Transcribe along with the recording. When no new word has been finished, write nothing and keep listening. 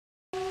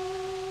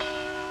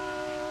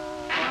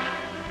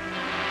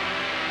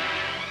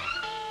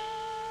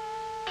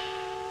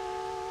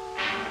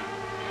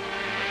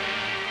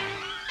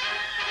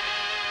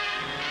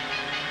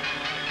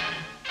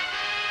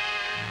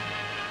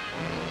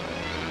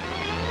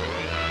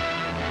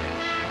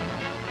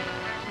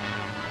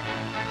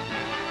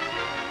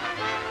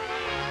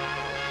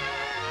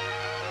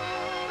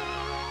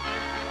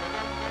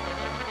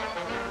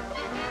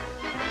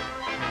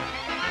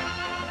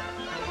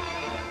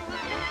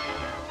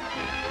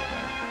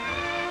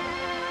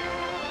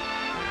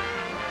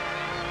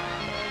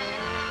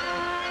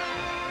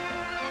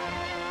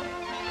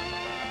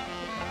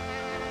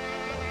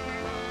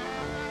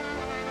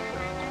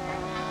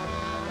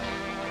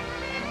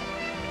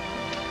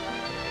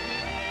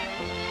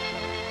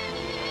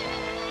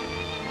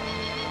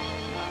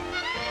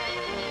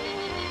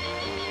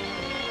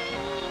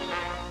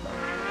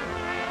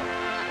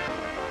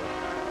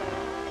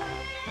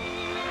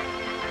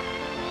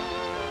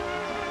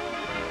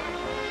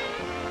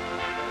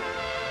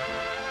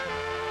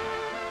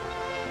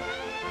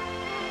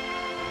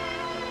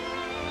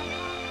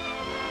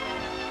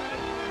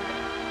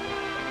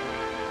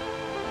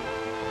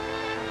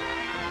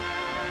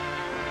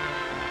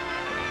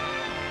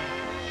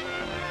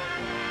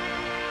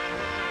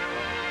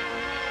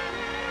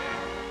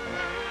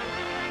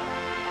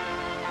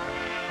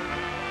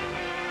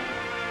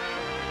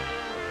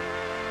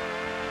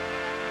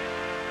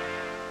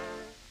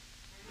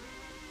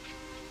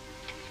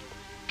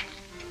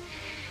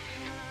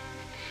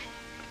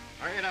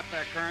Hurry it up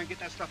there, Kern. Get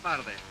that stuff out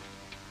of there.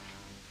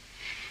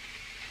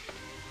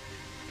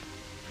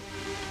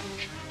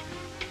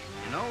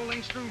 You know,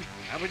 Lindstrom,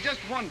 I was just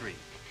wondering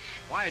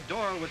why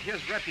Doyle, with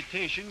his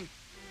reputation,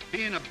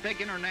 being a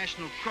big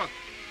international crook,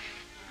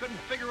 couldn't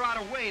figure out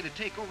a way to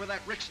take over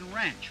that Rickson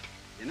ranch.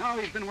 You know,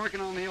 he's been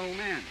working on the old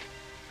man.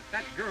 But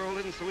that girl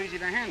isn't so easy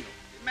to handle.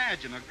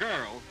 Imagine a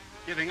girl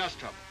giving us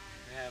trouble.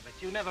 Yeah, but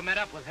you never met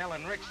up with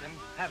Helen Rickson,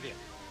 have you?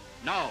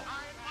 No.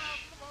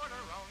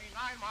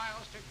 9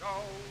 miles to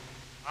go.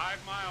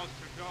 5 miles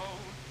to go.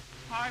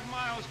 5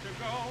 miles to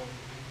go.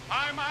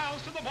 5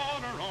 miles to the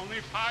border, only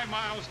 5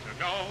 miles to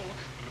go.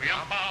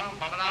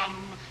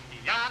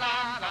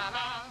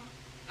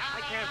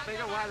 I can't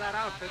figure why that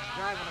outfit's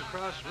driving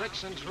across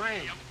Rickson's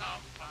range.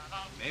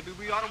 Maybe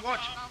we ought to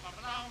watch him.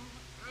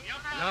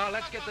 No,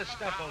 let's get this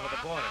stuff over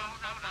the border.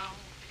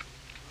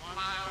 1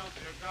 mile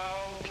to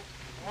go.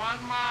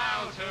 1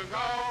 mile to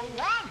go.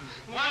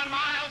 1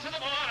 mile to the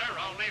border,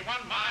 only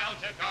 1 mile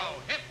to go.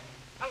 Hip.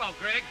 Hello,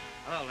 Greg.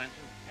 Hello,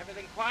 Lindstrom.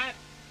 Everything quiet?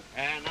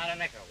 Not a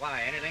nickel.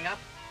 Why, anything up?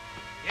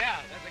 Yeah,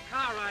 there's a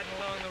car riding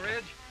along the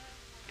ridge.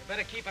 You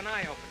better keep an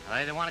eye open.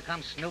 They don't want to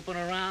come snooping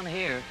around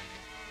here.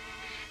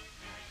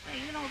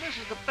 Hey, you know, this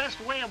is the best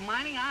way of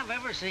mining I've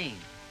ever seen.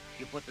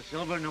 You put the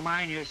silver in the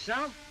mine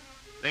yourself,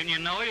 then you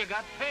know you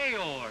got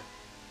payor.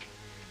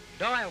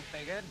 Doyle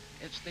figured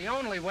it's the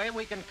only way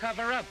we can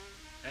cover up,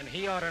 and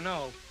he ought to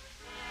know.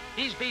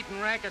 He's beaten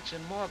rackets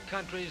in more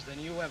countries than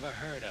you ever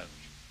heard of.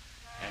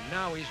 And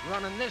now he's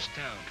running this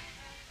town.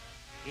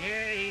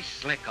 Yeah, he's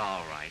slick,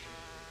 all right.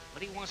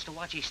 But he wants to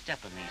watch his step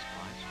in these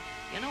parts.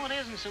 You know, it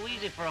isn't so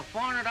easy for a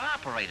foreigner to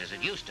operate as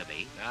it used to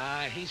be.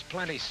 Ah, he's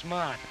plenty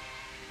smart.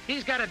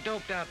 He's got it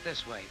doped out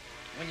this way.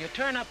 When you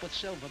turn up with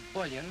silver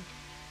bullion,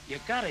 you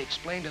gotta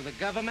explain to the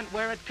government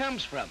where it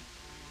comes from.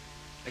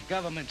 The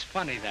government's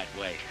funny that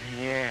way.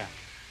 Yeah.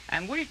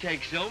 And we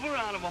take silver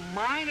out of a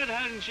mine that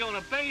hasn't shown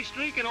a pay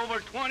streak in over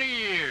 20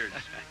 years.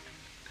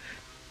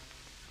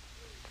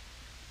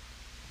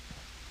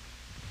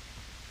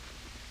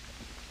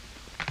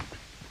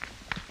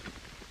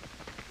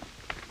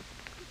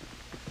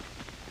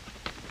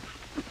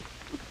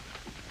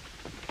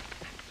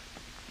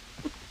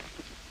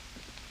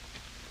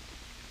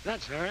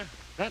 That's her.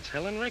 That's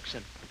Helen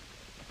Rickson.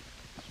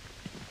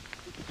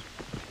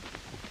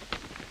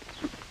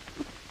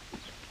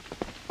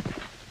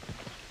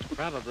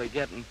 Probably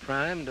getting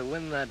primed to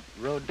win that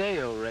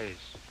rodeo race.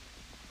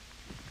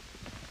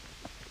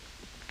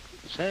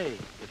 Say,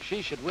 if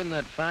she should win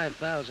that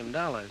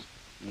 $5,000...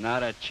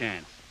 Not a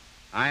chance.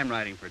 I'm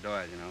riding for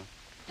Doyle, you know.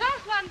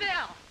 Toss one,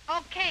 Bill.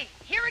 Okay,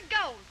 here it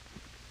goes.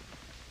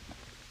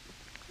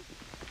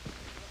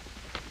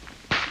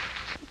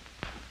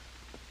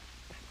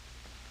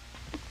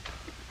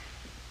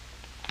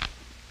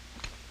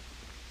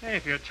 Hey,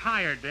 if you're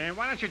tired, Dan,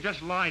 why don't you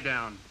just lie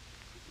down?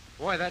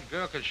 Boy, that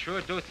girl could sure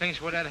do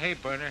things with that hay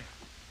burner.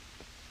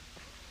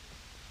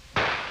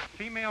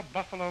 Female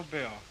Buffalo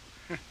Bill.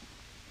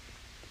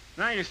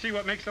 Now you see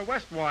what makes the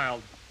West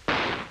wild.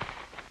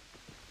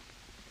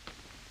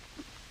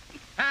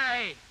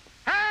 Hey!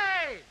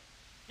 Hey!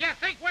 You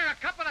think we're a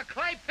couple of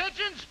clay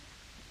pigeons?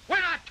 We're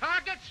not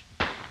targets?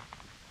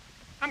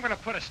 I'm gonna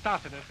put a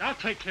stop to this. I'll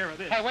take care of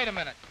this. Hey, wait a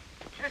minute.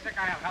 Here's the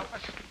guy who'll help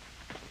us.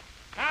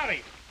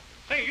 Howdy.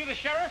 Say, you the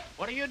sheriff?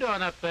 What are you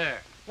doing up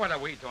there? What are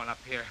we doing up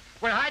here?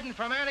 We're hiding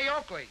from Annie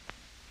Oakley.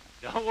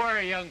 Don't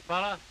worry, young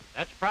fella.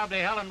 That's probably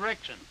Helen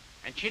Rickson.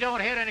 And she don't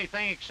hit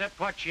anything except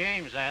what she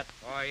aims at.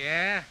 Oh,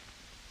 yeah?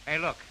 Hey,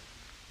 look.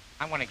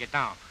 I'm gonna get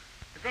down.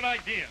 A good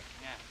idea.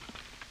 Yeah.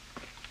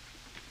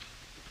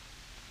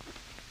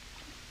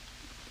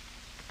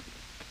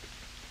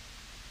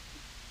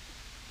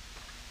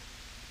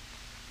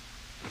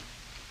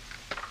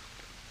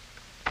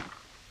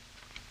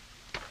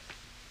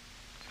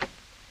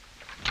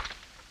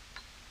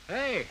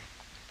 Hey,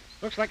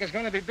 looks like it's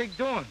gonna be big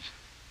doings.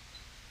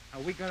 Are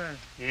we gonna...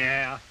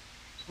 Yeah.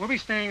 We'll be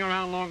staying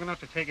around long enough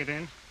to take it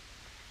in.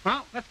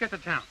 Well, let's get to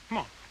town. Come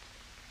on.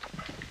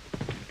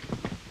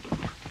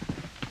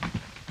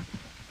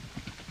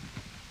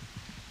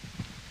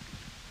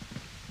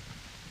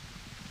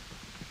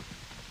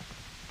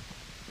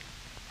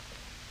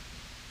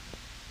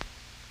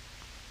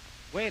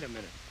 Wait a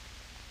minute.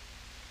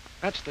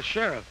 That's the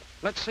sheriff.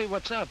 Let's see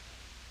what's up.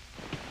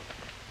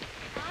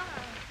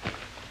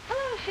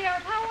 Hello,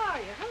 Sheriff. How are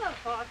you? Hello,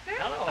 Foster.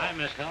 Hello. Hi,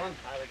 Miss Helen.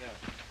 How'd it go?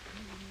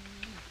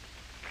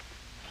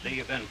 See,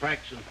 you've been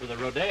practicing for the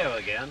rodeo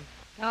again.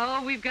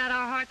 Oh, we've got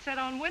our hearts set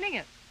on winning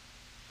it.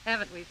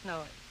 Haven't we,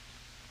 Snowy?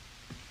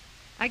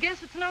 I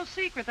guess it's no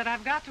secret that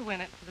I've got to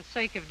win it for the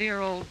sake of dear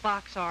old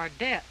Box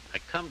Ardette. I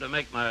come to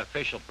make my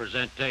official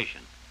presentation,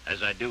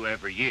 as I do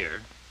every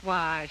year.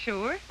 Why,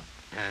 sure.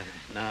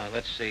 Now,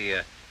 let's see.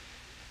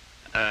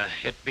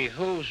 It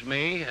behooves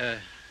me.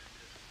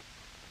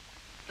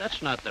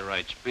 That's not the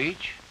right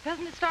speech.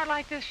 Doesn't it start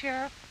like this,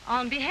 Sheriff?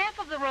 On behalf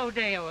of the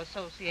Rodeo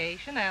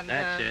Association and...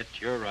 That's it.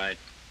 You're right.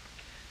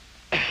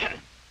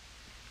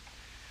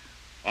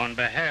 On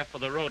behalf of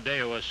the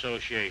Rodeo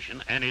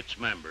Association and its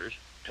members,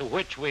 to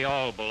which we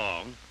all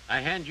belong, I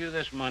hand you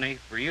this money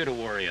for you to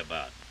worry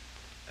about.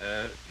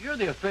 You're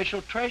the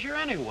official treasurer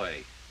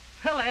anyway.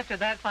 Well, after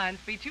that fine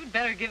speech, you'd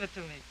better give it to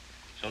me.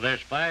 So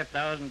there's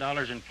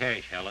 $5,000 in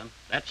cash, Helen.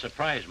 That's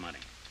surprise money.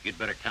 You'd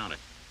better count it.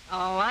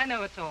 Oh, I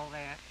know it's all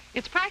there.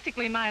 It's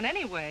practically mine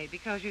anyway,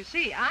 because you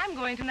see, I'm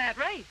going to that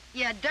race.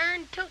 You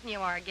darn tootin' you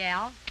are,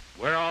 gal.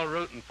 We're all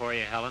rooting for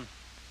you, Helen.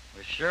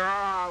 We sure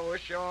are. I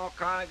wish you all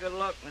kind of good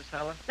luck, Miss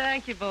Helen.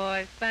 Thank you,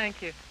 boys.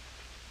 Thank you.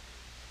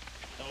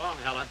 So long,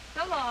 Helen.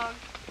 So long.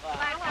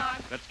 Bye,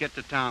 Tom. Let's get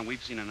to town.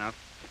 We've seen enough.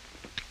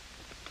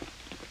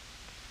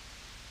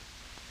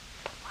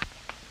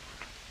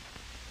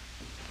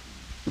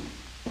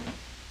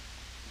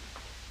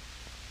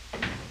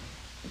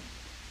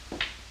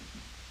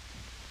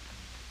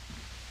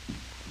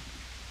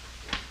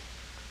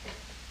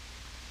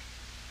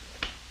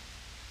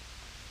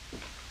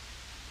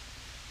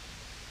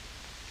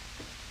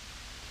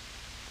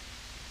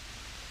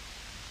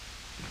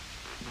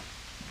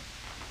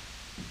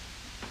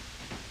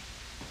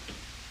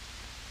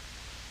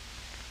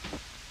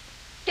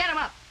 Get 'em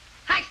up.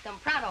 Heist 'em,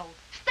 pronto.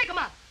 Stick 'em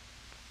up.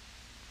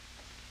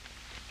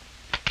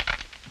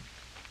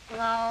 Oh,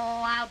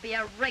 I'll be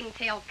a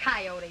ring-tailed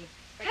coyote.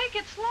 Take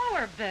it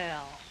slower,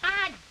 Belle.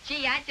 Ah,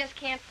 gee, I just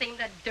can't seem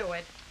to do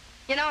it.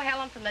 You know,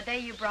 Helen, from the day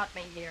you brought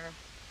me here,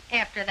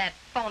 after that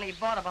phony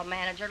vaudeville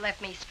manager left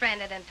me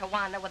stranded in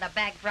Towanda with a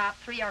backdrop,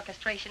 3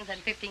 orchestrations,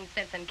 and 15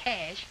 cents in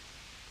cash,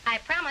 I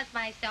promised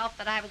myself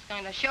that I was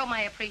going to show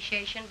my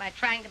appreciation by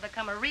trying to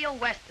become a real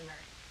Westerner,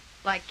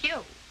 like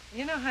you.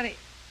 You know, honey,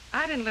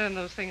 I didn't learn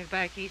those things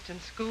back east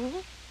in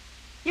school.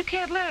 You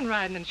can't learn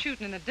riding and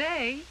shooting in a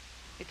day.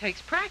 It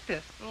takes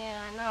practice. Yeah,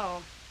 I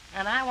know.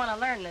 And I want to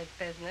learn this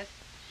business.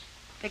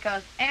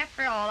 Because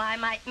after all, I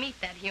might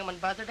meet that human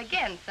buzzard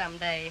again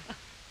someday.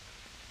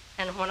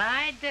 And when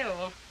I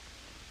do,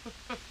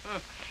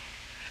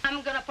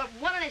 I'm going to put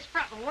one in his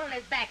front and one in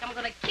his back. I'm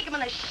going to kick him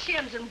in the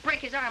shins and break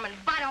his arm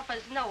and bite off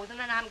his nose. And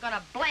then I'm going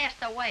to blast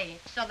away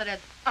so that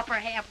his upper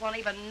half won't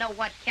even know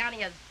what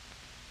county his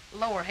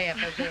lower half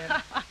is in.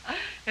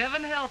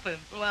 Heaven help him.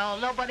 Well,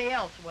 nobody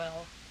else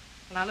will.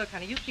 Now, look,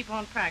 honey, you keep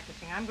on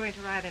practicing. I'm going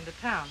to ride into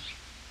town.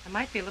 I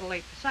might be a little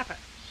late for supper.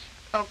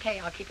 Okay,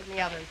 I'll keep it in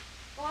the oven.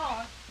 Go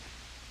on.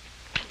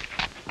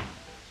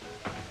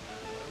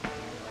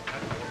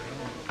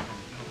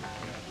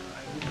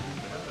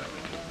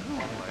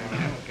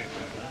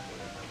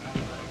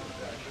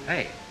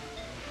 Hey,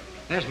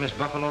 there's Miss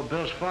Buffalo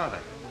Bill's father.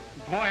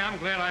 Boy, I'm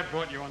glad I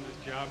brought you on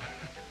this job.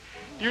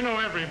 You know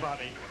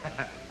everybody.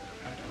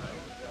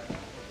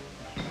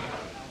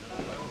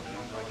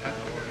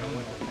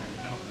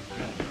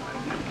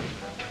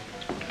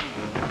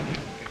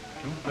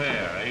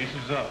 There, ace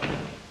is up.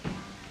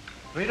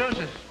 3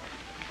 doses.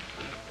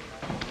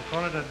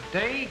 Call it a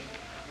day?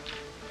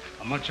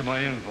 How much am I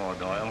in for,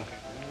 Doyle?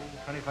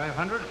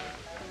 2,500?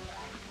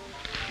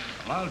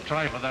 Well, I'll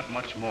try for that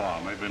much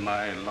more. Maybe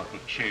my luck will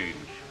change.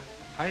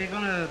 How you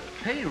gonna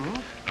pay,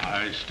 Ruth?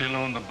 I still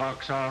own the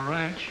Box R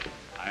Ranch.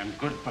 I'm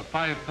good for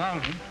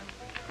 5,000.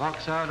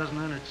 Box R doesn't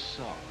earn its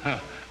salt.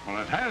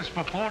 Well, it has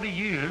for 40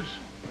 years.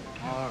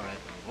 All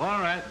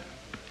right.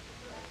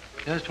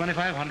 There's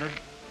 2,500.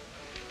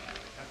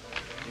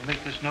 You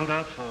make this note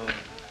out for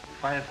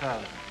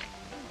 5,000.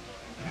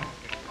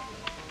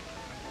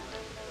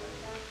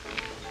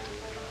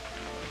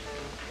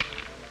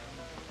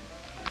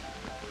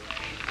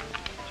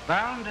 It's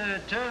bound to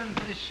turn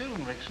pretty soon,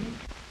 Rickson.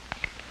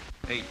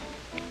 8.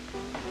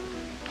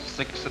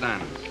 6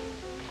 sedans.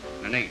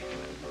 An 8.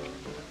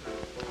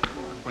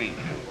 Queen.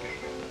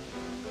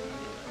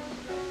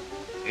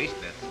 Ace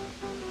bets.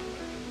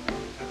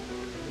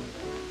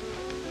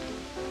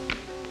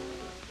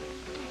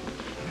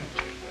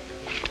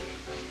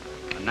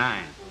 A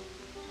 9.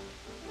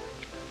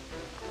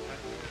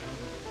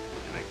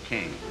 And a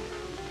king.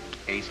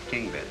 Ace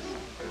king bets.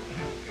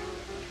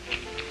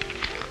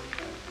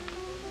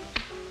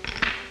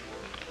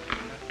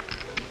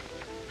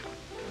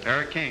 A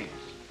pair of kings.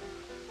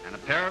 And a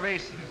pair of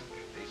aces.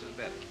 Aces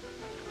bet.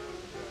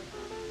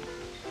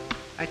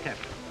 I tap.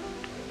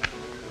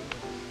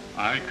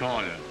 I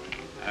call you.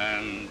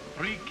 And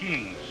 3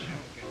 kings.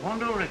 Won't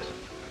do, Rickson.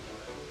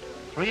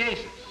 3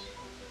 aces.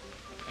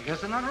 I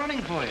guess they're not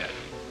running for you.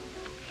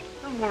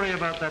 Don't worry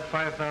about that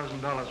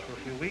 $5,000 for a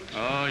few weeks.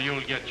 Oh,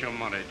 you'll get your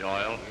money,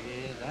 Doyle.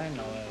 Yes, I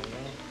know I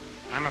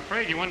will. I'm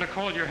afraid you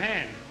undercalled your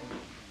hand.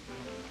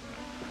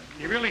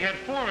 You really had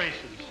 4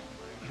 aces.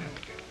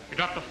 You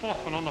dropped the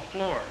 4th one on the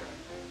floor.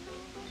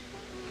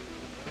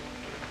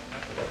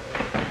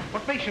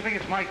 What makes you think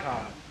it's my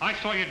card? I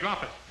saw you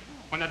drop it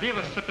when the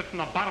dealer slipped it from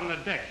the bottom of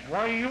the deck.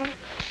 Why you?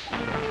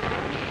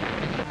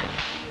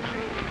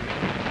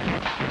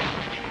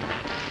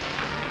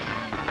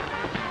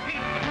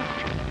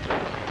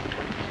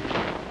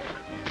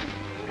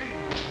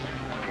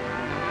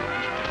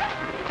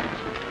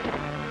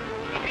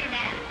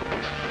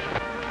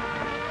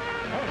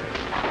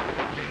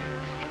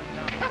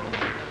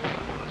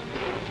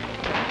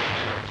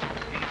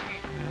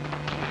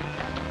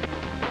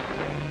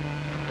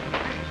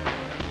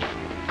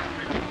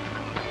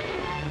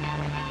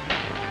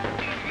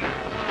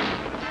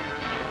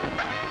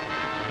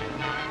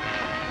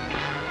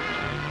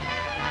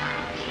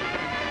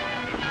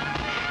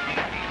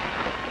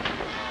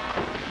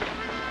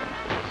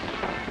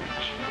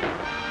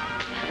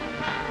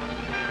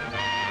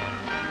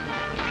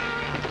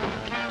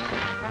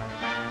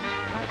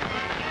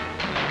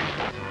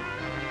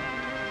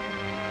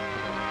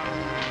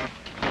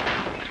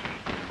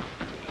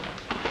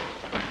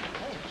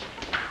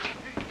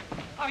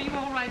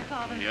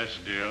 Father. Yes,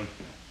 dear.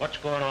 What's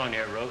going on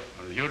here, Ruth?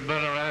 Well, you'd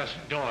better ask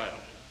Doyle.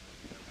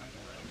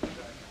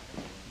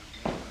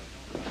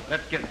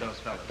 Let's get those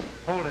fellas.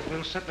 Hold it.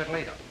 We'll sip it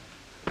later.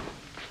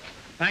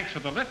 Thanks for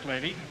the lift,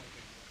 lady.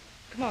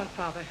 Come on,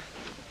 Father.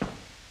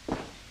 You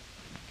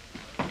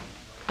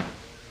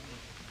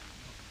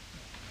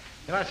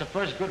know, that's the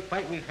first good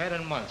fight we've had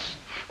in months.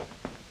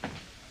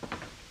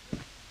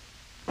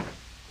 Oh,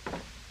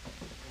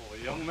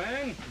 young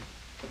man,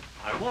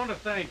 I want to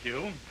thank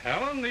you.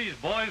 Helen, these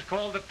boys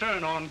called the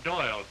turn on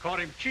Doyle. Caught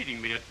him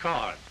cheating me at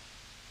cards.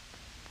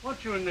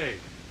 What's your name?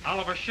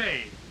 Oliver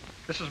Shea.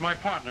 This is my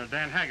partner,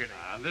 Dan Haggerty.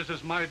 And this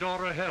is my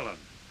daughter, Helen.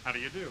 How do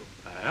you do?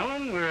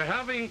 Helen, we're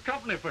having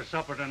company for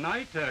supper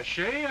tonight,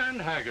 Shea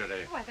and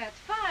Haggerty. Why, that's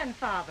fine,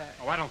 Father.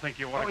 Oh, I don't think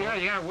you want Oh, to go.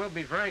 yeah, we'll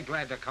be very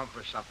glad to come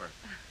for supper.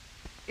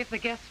 If the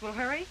guests will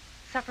hurry,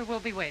 supper will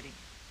be waiting.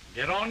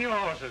 Get on your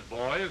horses,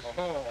 boys.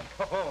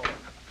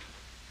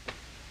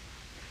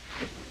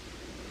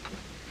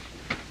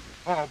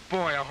 Oh,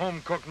 boy, a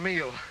home-cooked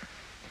meal.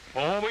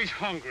 Always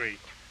hungry.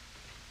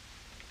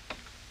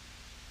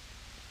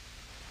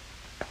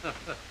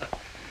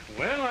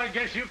 Well, I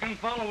guess you can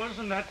follow us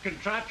in that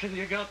contraption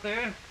you got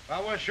there.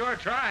 Well, we'll sure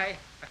try.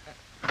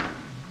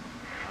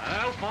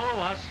 Well,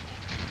 follow us.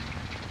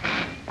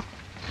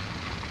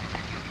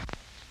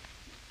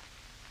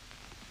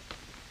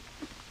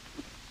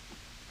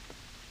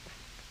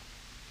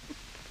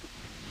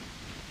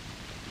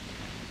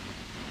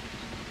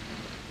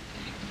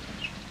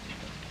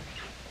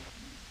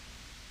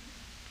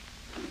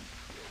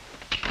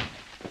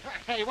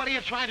 Hey, what are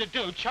you trying to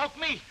do? Choke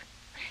me?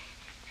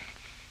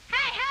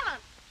 Hey, Helen!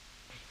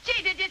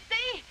 Gee, did you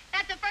see?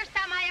 That's the first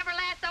time I ever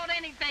lassoed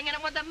anything, and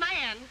it was a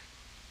man.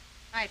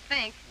 I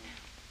think.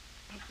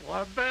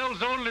 Well,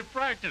 Belle's only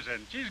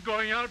practicing. She's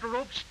going out to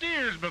rope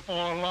steers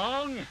before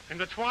long. In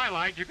the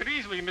twilight, you could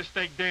easily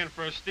mistake Dan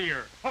for a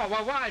steer. Oh,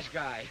 well, wise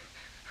guy.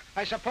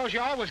 I suppose you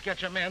always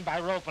get your man by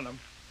roping them.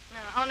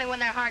 No, only when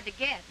they're hard to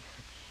get.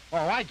 Oh,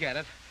 I get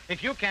it.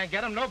 If you can't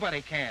get them,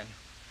 nobody can.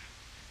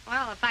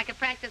 Well, if I could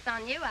practice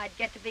on you, I'd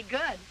get to be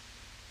good.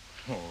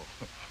 Oh,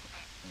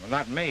 well,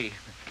 not me.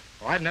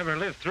 Well, I'd never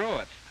lived through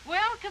it.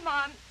 Well, come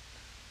on.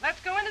 Let's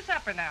go into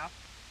supper now.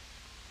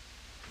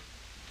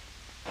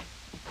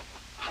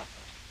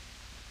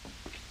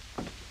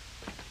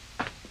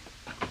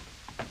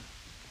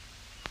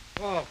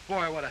 Oh,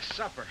 boy, what a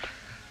supper.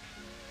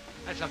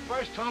 That's the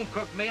first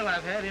home-cooked meal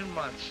I've had in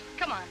months.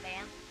 Come on,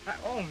 Dan.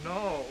 Oh,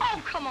 no.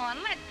 Oh, come on,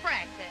 let's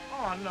practice.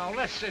 Oh, no,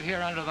 let's sit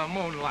here under the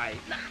moonlight.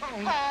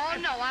 Oh,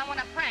 no, I want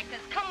to practice.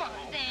 Come on,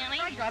 Danny.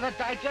 I gotta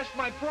digest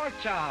my pork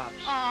chops.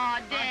 Oh,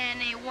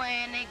 Danny,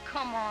 Wanny,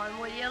 come on,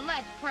 will you?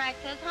 Let's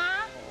practice,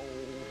 huh?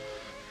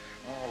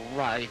 Oh, all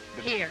right.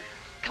 But... Here,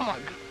 come on.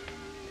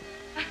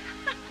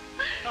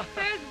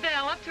 There's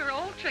Belle up to her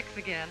old tricks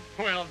again.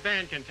 Well,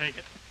 Dan can take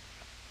it.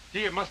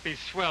 Gee, it must be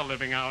swell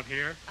living out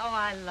here. Oh,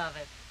 I love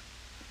it.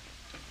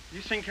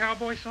 You sing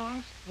cowboy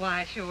songs?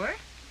 Why, sure.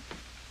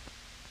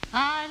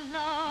 I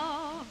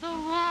love the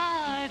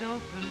wide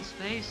open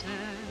spaces,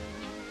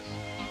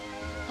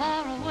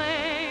 far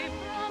away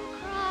from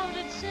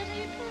crowded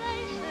city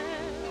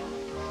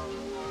places.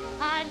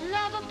 I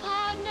love a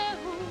partner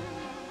who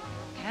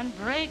can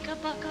break a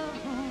buckaroo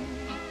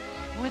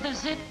with a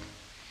zip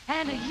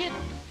and a yip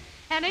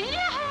and a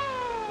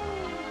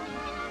yahoo!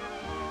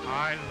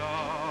 I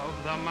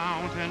love the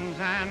mountains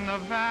and the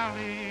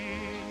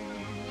valleys,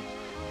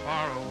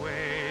 far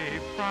away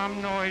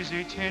from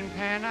noisy tin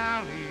pan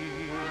alleys.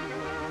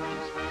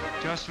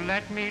 Just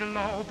let me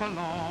lope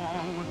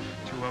along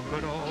to a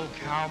good old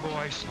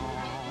cowboy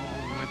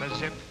song with a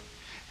zip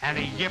and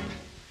a yip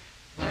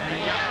and a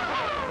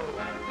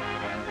yahoo!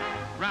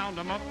 Round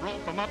 'em up,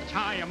 rope 'em up,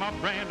 tie 'em up,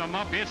 brand 'em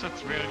up, it's a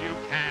thrill you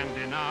can't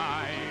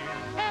deny.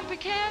 Every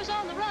care's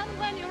on the run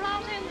when you're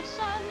out in the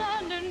sun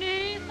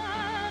underneath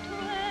that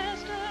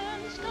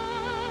western sky.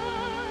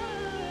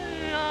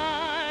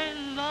 I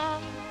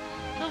love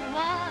the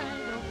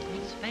wide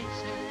open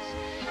spaces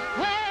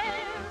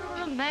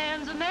where a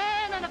man's a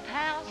man and a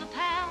pal's a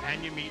pal.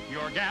 And you meet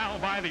your gal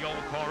by the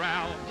old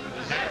corral.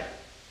 Zip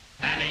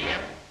and a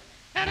yip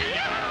and a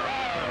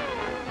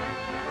yahoo!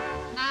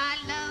 I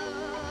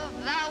love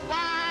the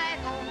wide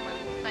open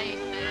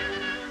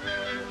spaces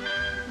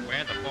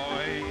Where the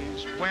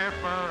boys wear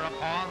fur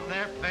upon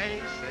their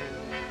faces,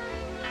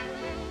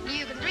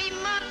 you can dream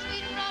of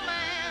sweet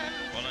romance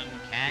pulling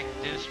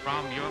cactus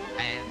from your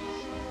pants,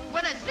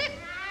 with a zip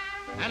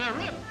and a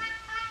rip.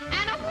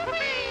 and a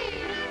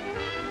whoopee.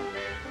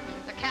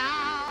 The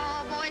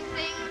cowboys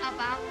sing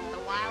about the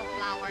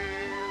wildflower.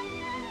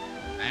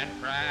 And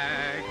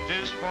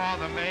practice for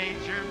the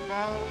major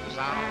balls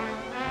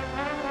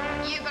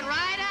out. You can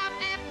ride out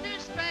after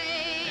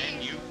space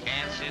And you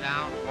can't sit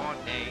down for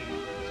days.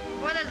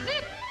 with a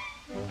zip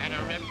And a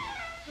rip.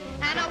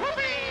 and a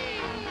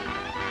whoopee.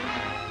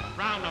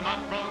 Round 'em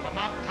up, rope 'em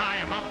up, tie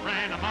 'em up,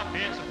 brand 'em up,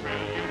 it's a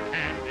thrill you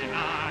can't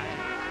deny.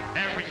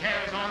 Every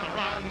care's on the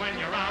run when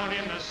you're out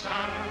in the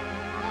sun.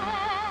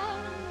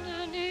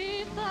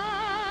 Underneath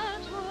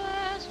that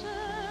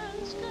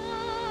western sky,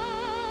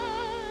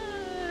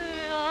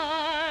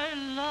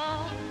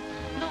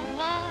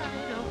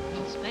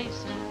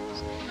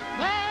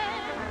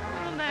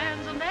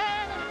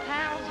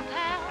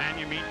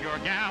 your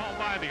gal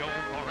by the old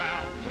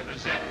corral with a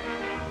zip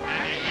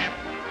and a yip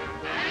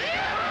and a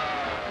yip.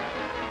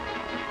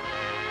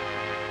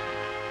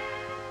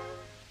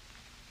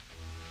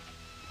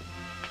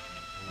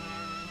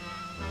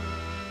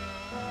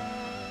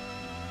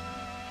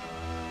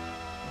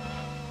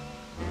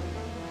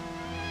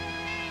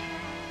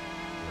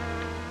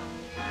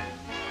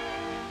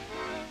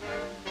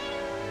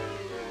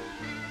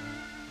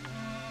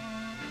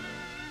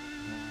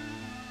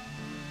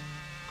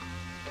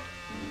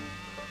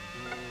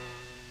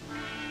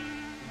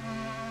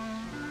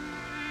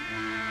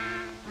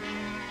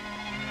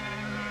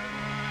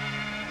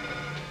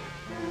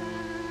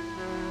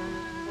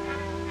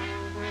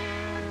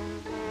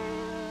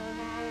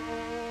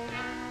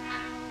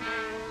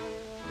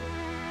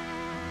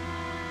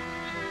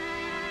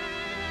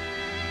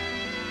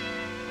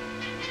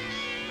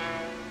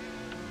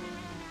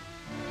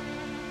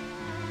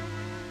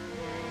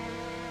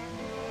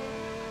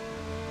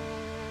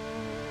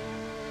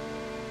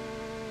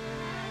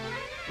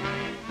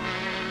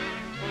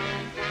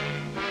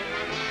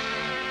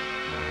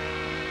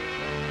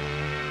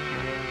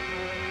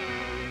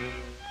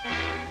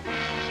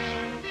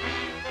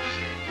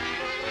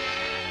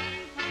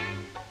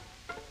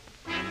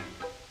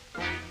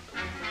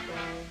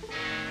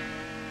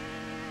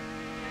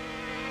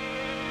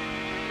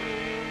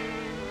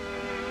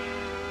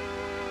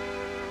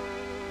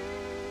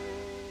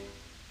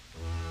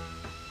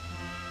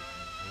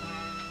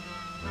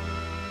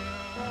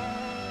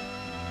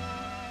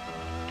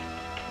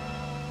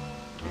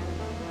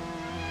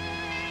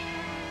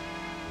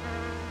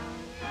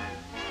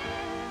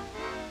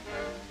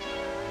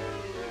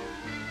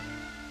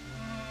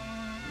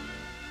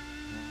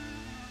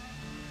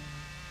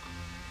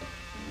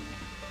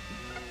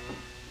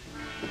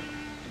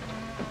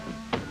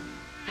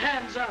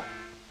 Hands up.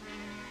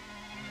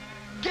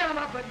 Get 'em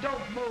up and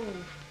don't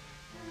move.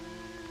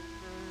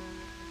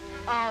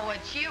 Oh,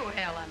 it's you,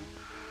 Helen.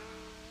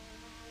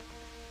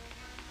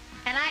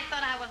 And I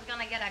thought I was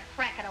gonna get a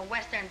crack at a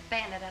Western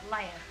bandit at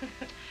last.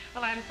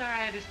 Well, I'm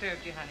sorry I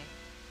disturbed you, honey.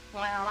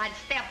 Well, I'd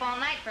stay up all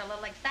night for a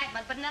little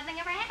excitement, but nothing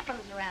ever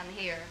happens around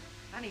here.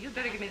 Honey, you'd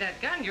better give me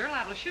that gun. You're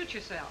liable to shoot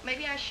yourself.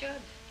 Maybe I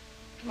should.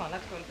 Come on,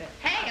 let's go to bed.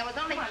 Hey, I was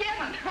only Come on,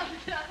 kidding.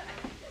 come on.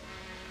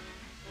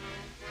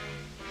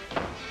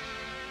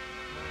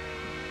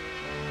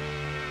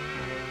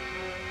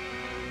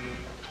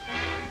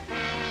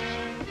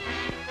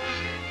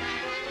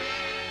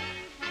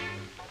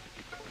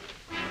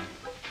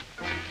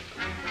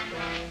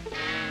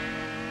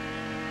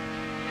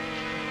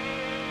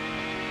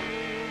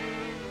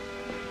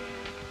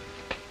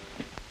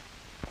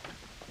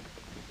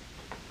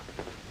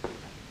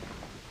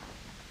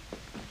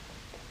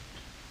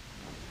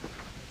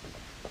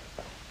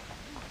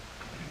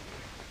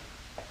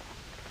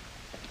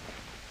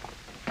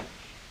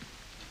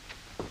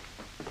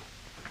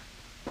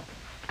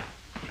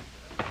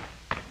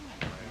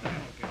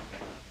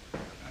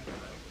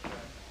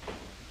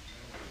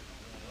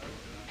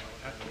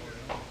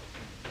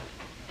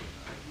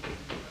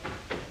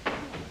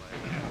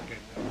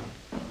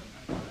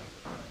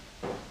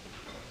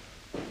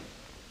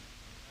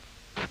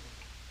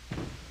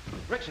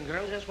 Rickson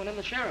girl just went in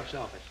the sheriff's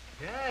office.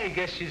 Yeah, I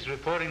guess she's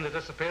reporting the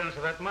disappearance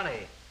of that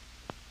money.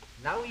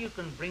 Now you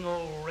can bring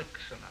old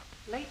Rickson up.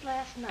 Late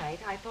last night,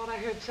 I thought I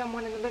heard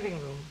someone in the living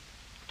room.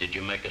 Did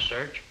you make a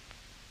search?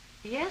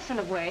 Yes, in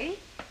a way.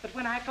 But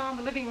when I found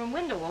the living room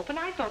window open,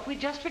 I thought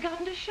we'd just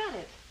forgotten to shut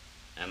it.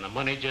 And the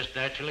money just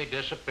naturally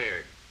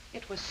disappeared.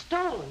 It was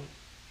stolen.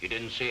 You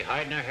didn't see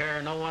hiding or hair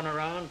or no one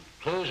around?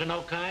 Clues of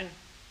no kind?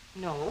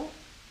 No.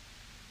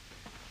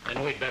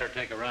 Then we'd better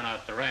take a run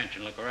out the ranch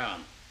and look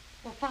around.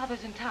 Well,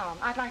 Father's in town.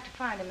 I'd like to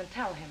find him and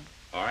tell him.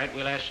 All right,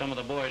 we'll ask some of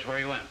the boys where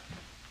he went.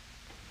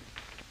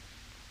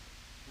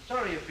 I'm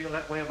sorry you feel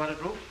that way about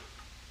it, Ruth.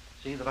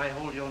 See that I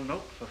hold your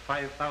note for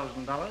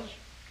 $5,000?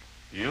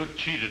 You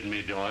cheated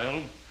me,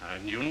 Doyle,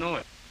 and you know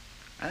it.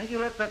 I think you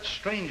let that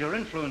stranger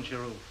influence you,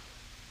 Ruth.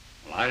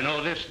 Well, I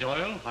know this,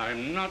 Doyle.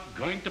 I'm not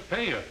going to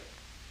pay you.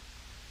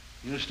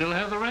 You still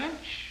have the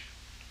ranch,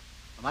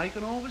 and I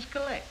can always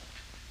collect.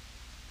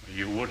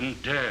 You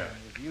wouldn't dare.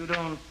 If you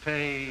don't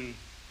pay,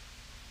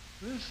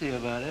 we'll see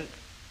about it.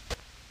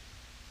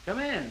 Come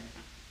in.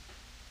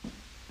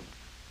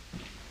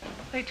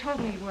 They told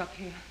me you were up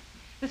here.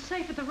 The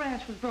safe at the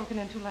ranch was broken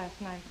into last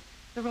night.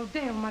 The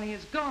Rodale money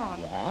is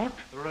gone. What?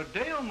 The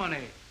Rodale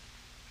money?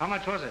 How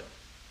much was it?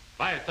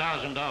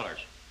 $5,000.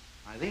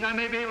 I think I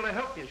may be able to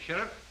help you,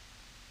 Sheriff.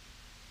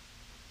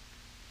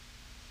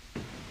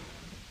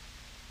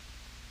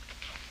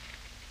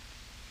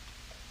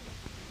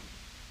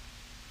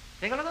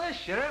 Take a look at this,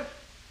 Sheriff.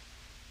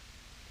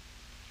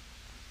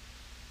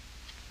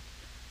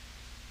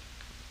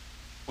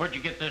 Where'd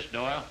you get this,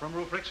 Doyle? From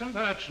Ruth Rickson?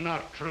 That's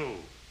not true.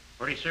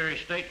 Pretty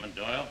serious statement,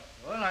 Doyle.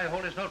 Well, I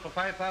hold his note for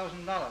 $5,000.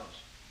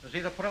 It was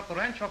either put up the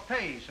ranch or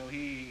pay, so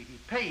he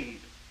paid.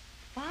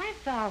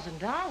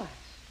 $5,000?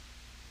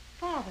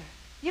 Father,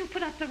 you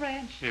put up the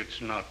ranch? It's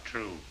not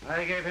true.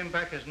 I gave him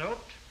back his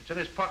note. It's in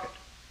his pocket.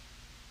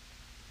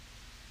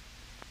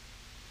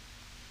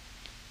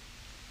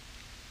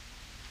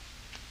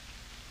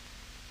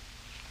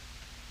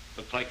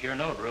 Looks like your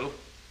note, Rube.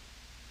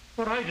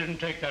 But I didn't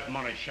take that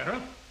money,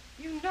 Sheriff.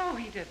 You know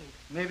he didn't.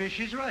 Maybe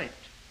she's right.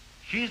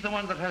 She's the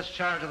one that has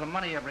charge of the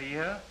money every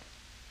year.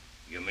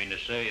 You mean to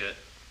say that?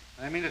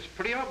 I mean, it's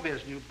pretty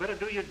obvious, and you better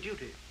do your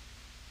duty.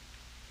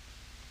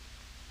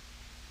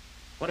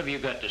 What have you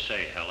got to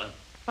say, Helen?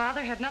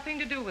 Father had nothing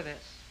to do with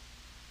this.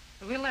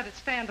 But we'll let it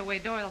stand the way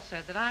Doyle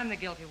said, that I'm the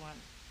guilty one.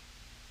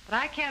 But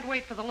I can't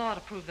wait for the law to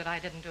prove that I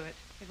didn't do it.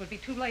 It would be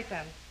too late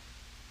then.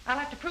 I'll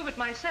have to prove it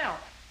myself.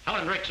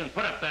 Helen Rickson,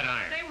 put up that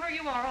iron. Stay where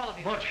you are, all of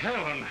you. But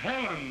Helen.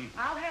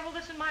 I'll handle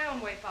this in my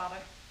own way, Father.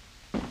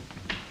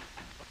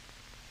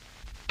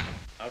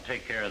 I'll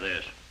take care of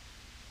this.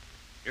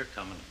 You're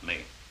coming with me.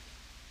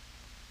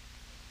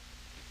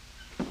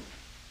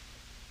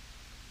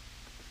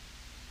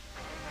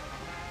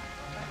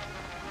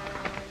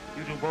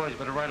 You two boys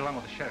better ride along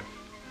with the sheriff.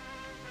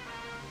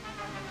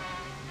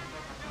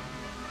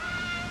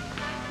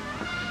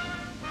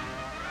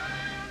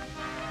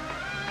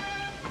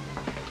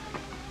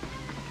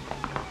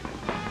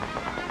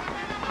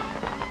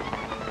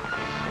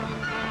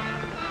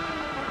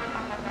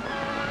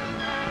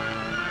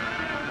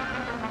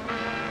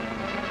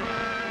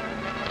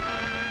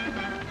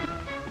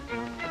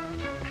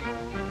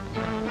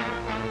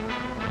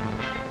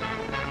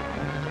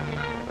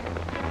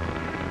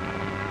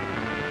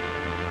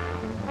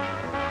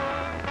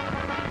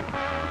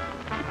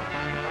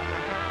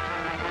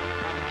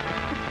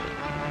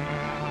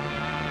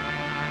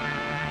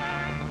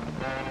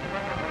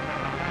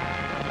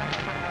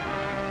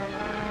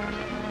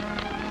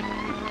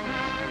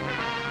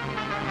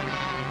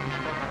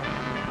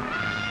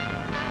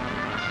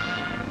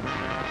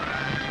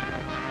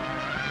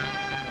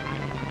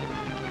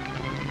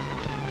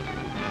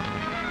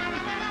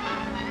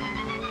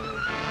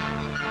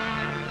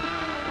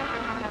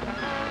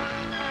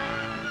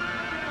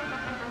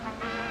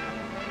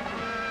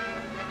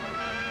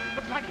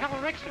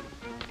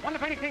 Wonder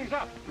if anything's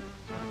up.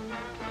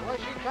 The way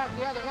she talked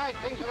the other night,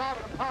 things are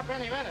liable to pop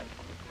any minute.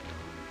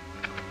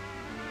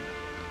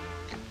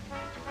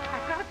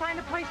 I've got to find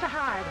a place to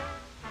hide.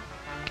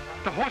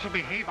 The horse will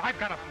behave. I've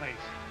got a place.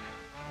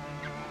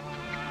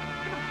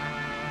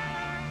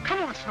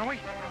 Come on, Snowy.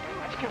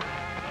 Let's go.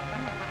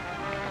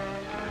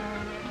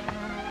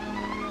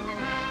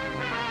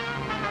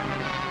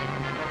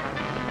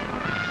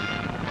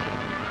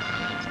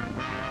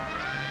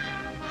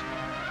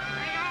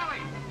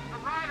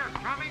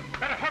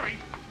 Better hurry.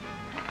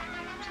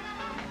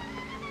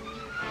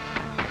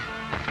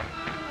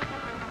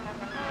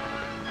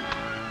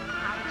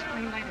 I'll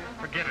explain later.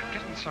 Forget it.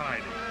 Get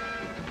inside.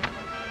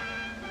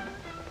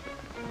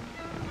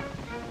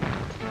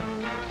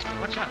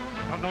 What's up?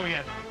 Don't know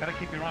yet. Better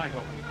keep your eyes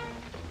open.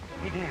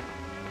 Hey, Dan.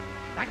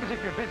 Act as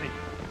if you're busy.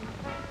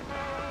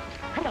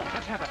 Come on,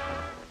 let's have it.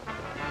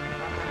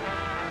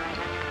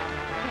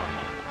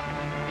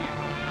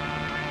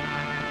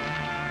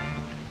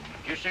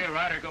 Did you see a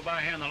rider go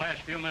by here in the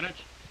last few minutes?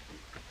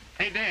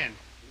 Hey, Dan.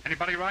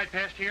 Anybody ride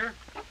past here?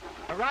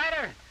 A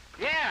rider?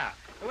 Yeah.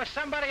 There was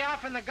somebody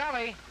off in the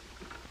gully.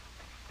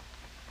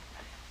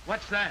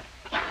 What's that?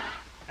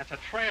 That's a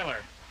trailer.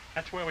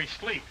 That's where we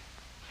sleep.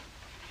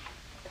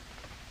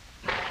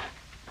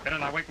 Better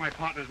not wake my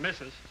partner's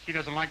missus. She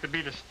doesn't like to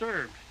be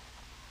disturbed.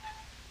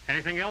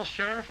 Anything else,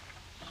 Sheriff?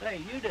 Say,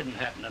 you didn't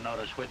happen to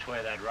notice which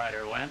way that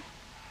rider went?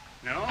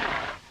 No,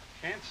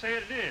 can't say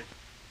it did.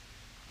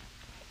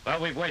 Well,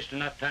 we've wasted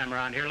enough time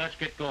around here. Let's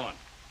get going.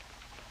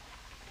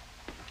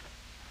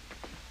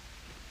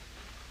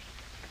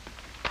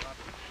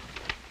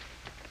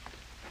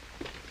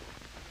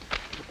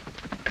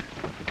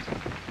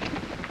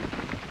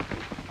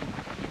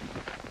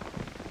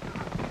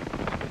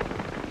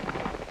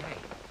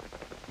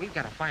 We've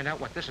got to find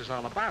out what this is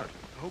all about.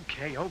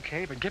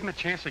 Okay, but give them a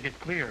chance to get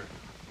clear.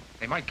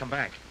 They might come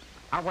back.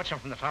 I'll watch them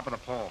from the top of the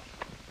pole.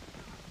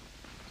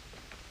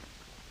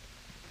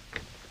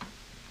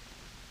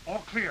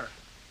 All clear.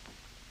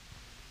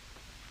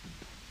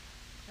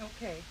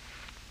 Okay.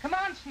 Come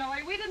on,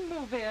 Snowy. We didn't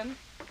move in.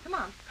 Come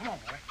on. Come on,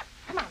 boy.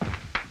 Come on.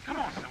 Come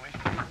on,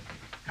 Snowy.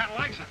 Kind of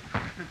likes it.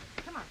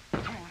 Come on.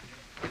 Come on.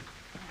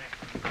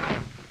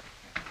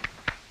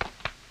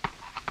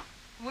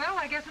 Well,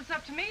 I guess it's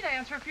up to me to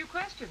answer a few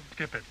questions.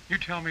 Skip it. You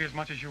tell me as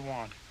much as you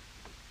want.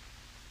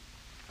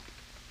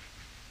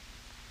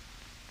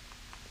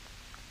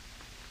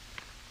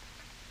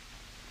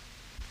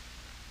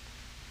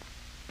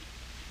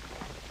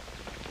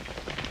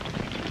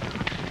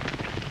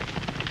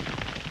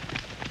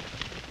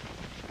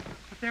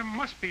 But there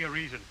must be a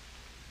reason.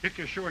 If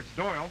you're sure it's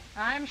Doyle.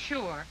 I'm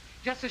sure.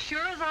 Just as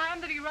sure as I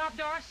am that he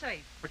robbed our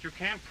safe. But you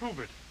can't prove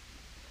it.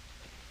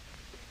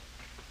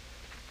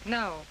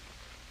 No.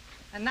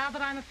 And now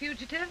that I'm a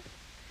fugitive,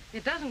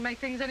 it doesn't make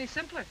things any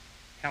simpler.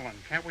 Helen,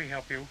 can't we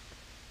help you?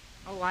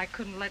 Oh, I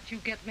couldn't let you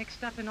get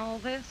mixed up in all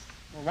this.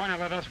 Well, why not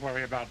let us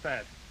worry about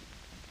that?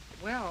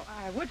 Well,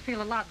 I would feel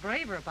a lot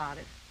braver about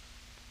it.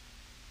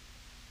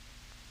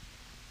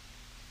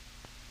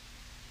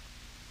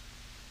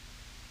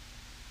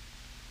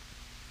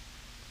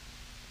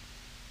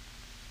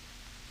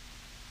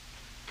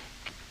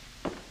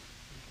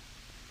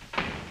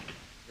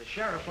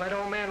 sheriff let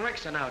old man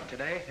Rickson out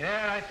today.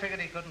 Yeah, I figured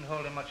he couldn't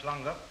hold him much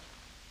longer.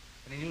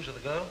 Any news of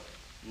the girl?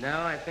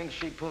 No, I think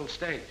she pulled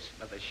stakes,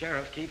 but the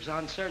sheriff keeps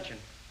on searching.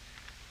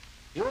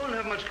 You won't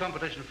have much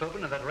competition,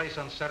 Philbin, in that race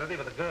on Saturday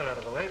with the girl out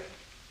of the way.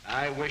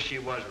 I wish she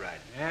was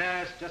riding.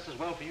 Yes, just as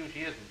well for you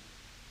she isn't.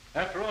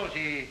 After all,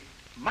 she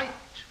might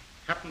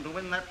happen to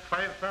win that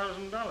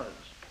 $5,000.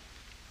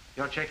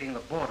 You're checking the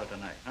border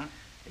tonight, huh?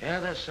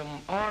 Yeah, there's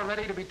some ore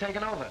ready to be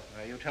taken over.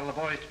 You tell the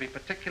boys to be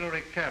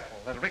particularly careful.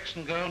 That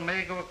Rickson girl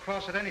may go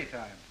across at any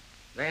time.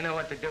 They know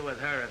what to do with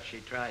her if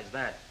she tries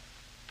that.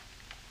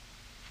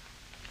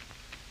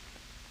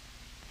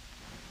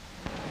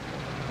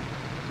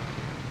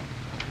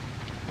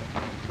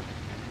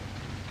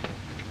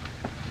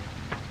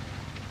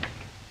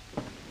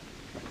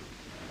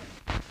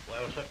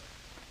 Well, sir.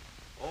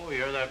 Oh,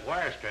 you're that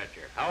wire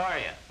stretcher. How are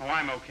you? Oh,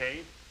 I'm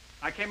okay.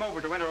 I came over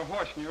to enter a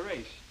horse in your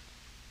race.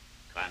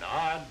 Kind of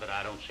odd, but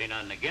I don't see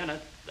nothing against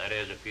it. That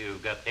is, if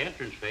you've got the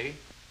entrance fee.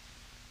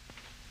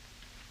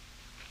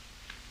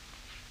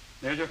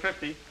 There's your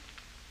 50.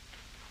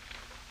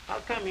 How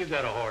come you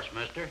got a horse,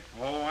 mister?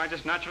 Oh, I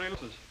just naturally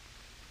loses.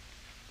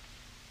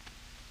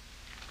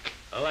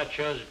 Well, that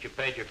shows that you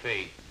paid your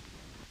fee.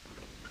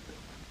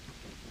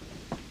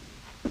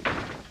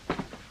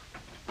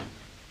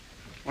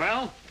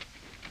 Well,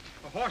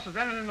 the horse is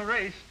entered in the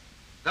race.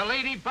 The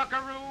Lady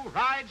Buckaroo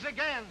rides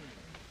again.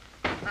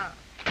 Now,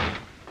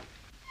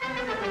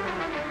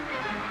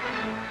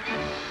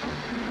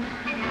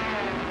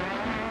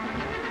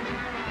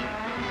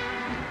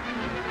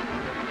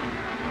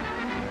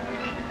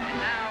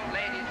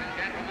 ladies and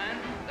gentlemen,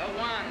 the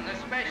one, the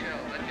special,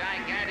 the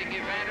gigantic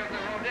event of the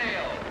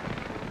rodeo.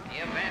 The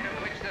event of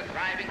which the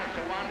thriving of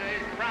Towanda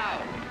is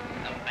proud.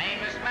 The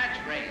famous match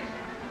race,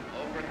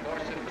 over a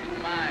course of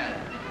 2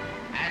 miles.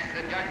 Past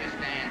the judges'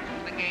 stand,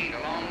 through the gate,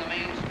 along the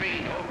main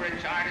street, over a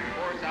charted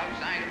course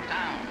outside of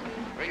town,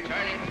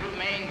 returning through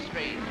Main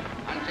Street,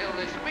 until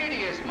the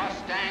speediest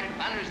Mustang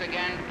thunders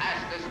again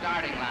past the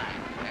starting line.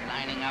 They're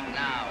lining up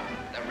now,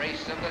 the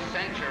race of the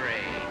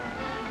century.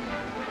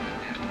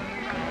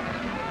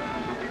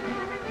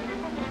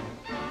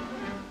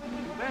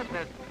 Too bad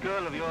that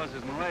girl of yours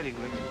isn't riding,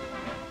 Rick.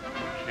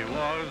 If she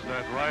was,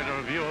 that rider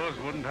of yours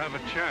wouldn't have a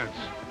chance.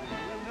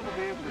 We'll never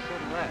be able to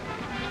settle that.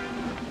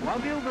 Why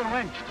build the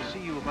wrench to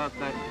see you about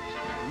that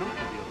note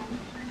of yours?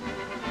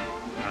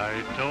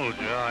 I told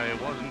you I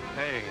wasn't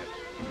paying it.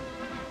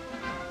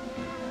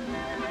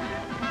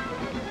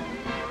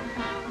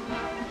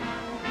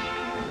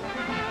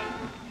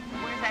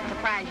 Where's that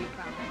surprise you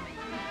promised me?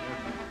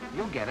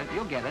 You'll get it.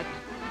 You'll get it.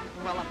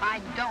 Well, if I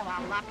don't,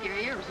 I'll lop your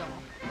ears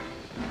off.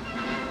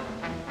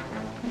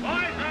 Boys,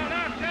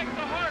 now take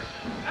the horse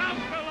out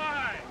the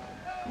line.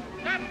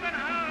 Stepping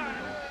high.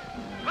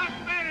 Buck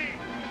Benny.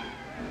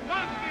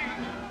 Monkey.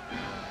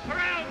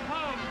 Corral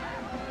post.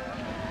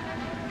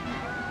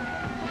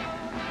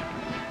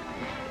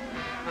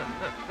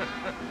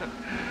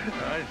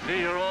 I see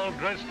you're all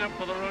dressed up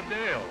for the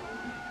rodeo.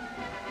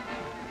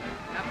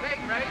 The big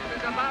race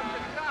is about to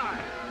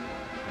start.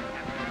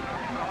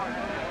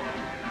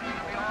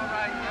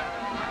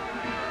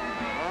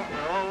 Oh,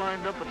 they're all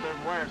lined up at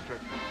the wire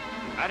stretcher.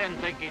 I didn't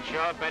think he'd show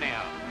up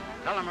anyhow.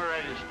 Tell him we're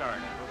ready to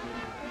start.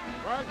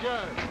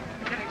 Roger.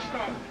 Getting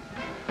started.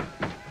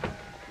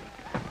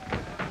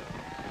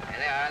 There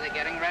they are. They're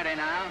getting ready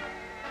now.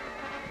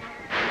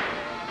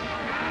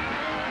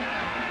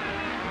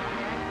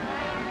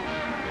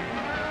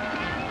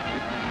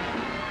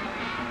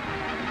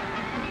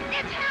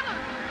 It's Helen!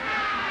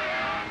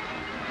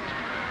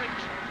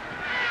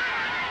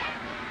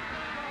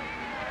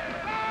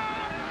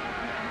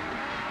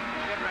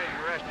 Get ready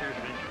to rest here as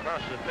you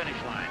cross the finish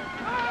line.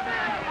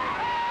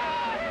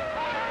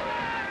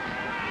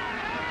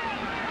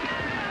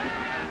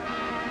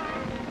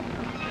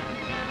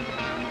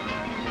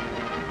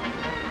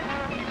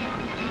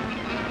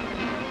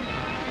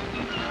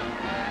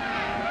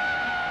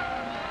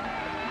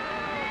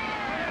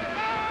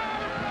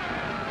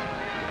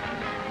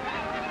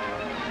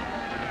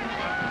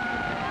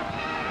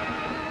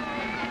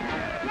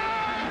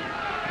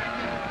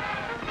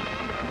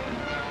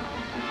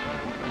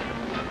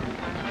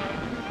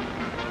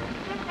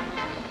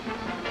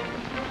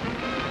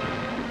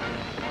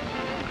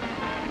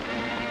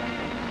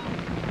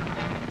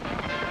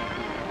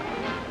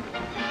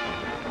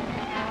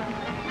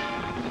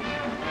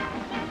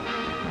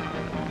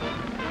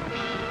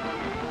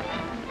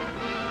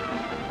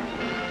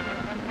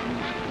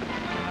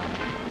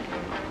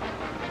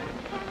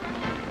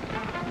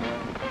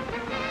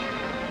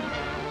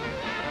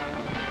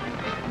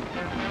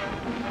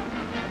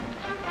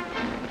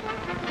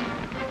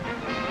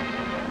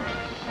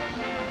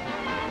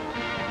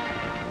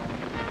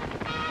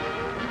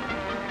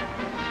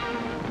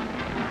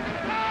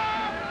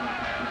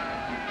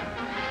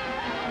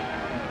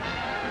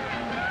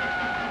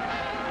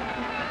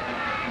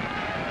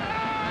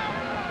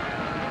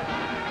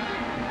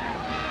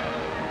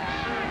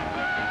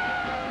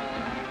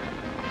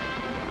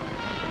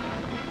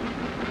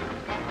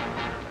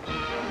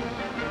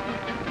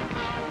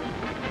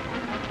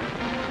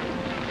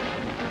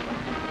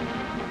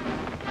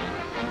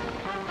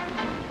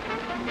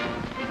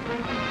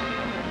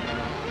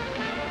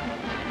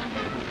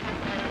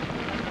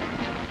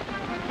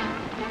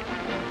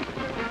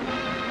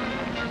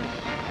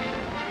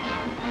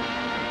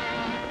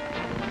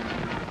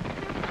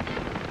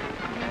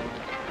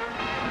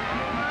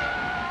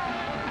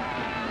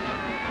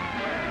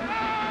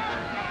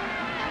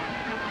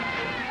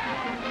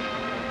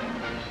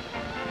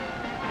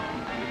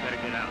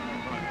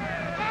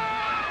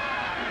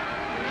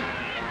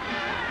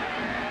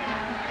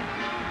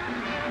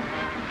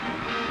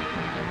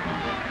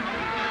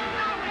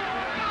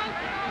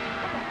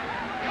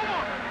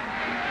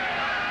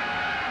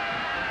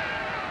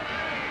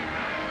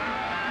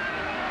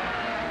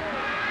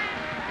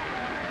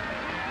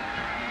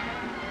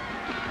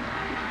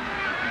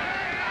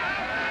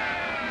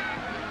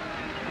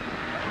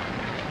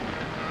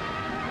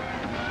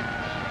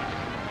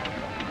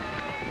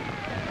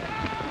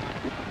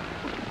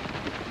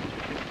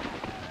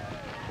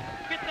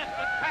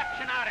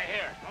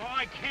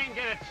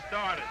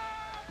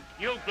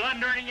 You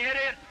blundering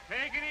idiot.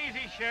 Take it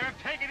easy, Sheriff.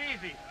 Take it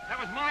easy. That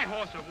was my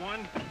horse that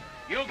won.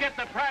 You'll get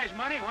the prize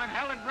money when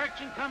Helen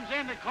Rickson comes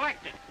in to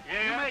collect it.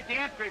 Yeah? You make the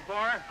entry for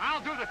her.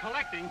 I'll do the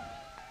collecting.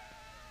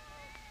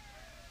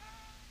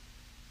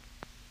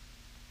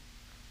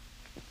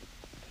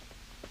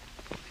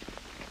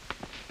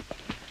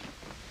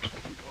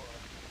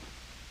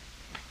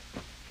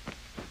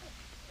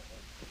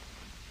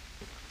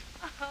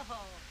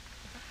 Oh.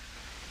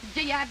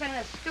 Gee, I've been in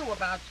a stew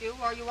about you.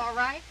 Are you all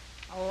right?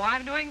 Oh,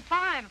 I'm doing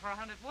fine for a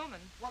 100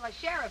 woman. Well, the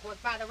sheriff was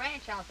by the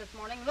ranch house this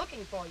morning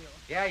looking for you.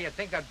 Yeah, you'd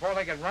think that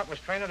bow-legged runt was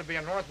training to be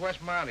a Northwest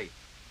Mountie.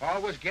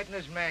 Always getting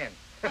his man.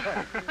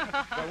 Well,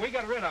 we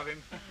got rid of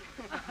him.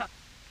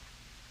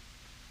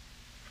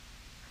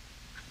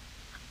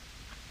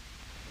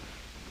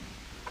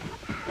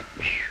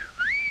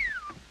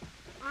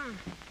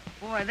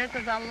 Boy, this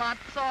is a lot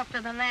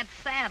softer than that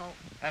saddle.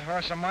 That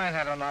horse of mine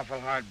had an awful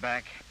hard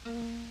back.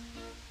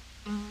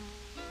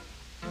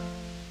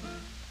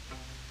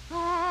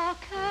 A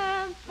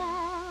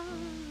campfire,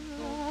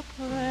 a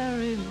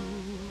prairie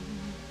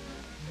moon,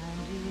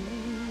 and you.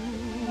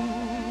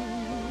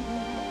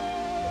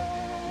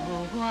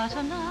 Oh, what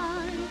a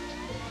night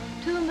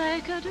to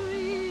make a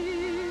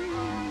dream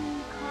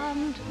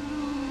come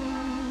true.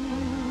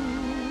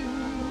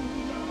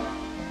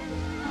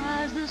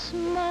 As the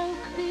smoke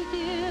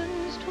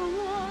begins to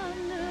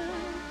wander,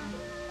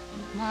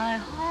 my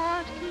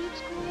heart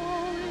keeps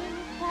growing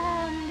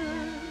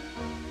fonder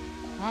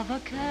of a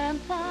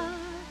campfire,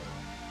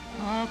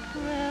 a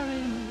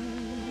prairie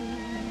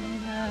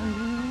moon, and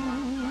you.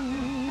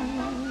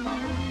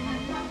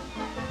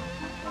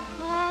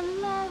 A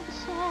love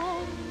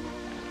song,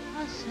 a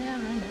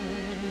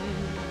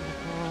serenade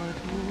for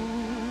two.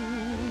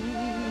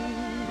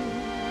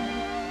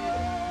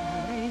 A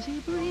lazy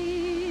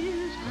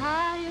breeze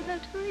high in the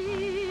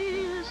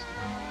trees,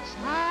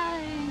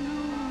 sighing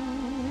you.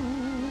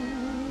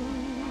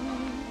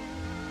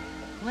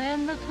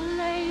 When the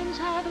flames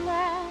have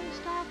long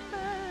stopped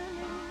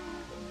burning,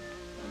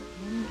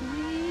 in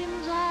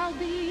dreams I'll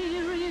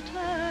be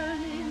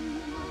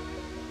returning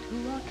to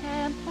a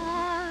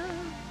campfire,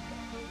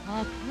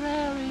 a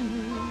prairie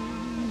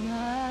moon,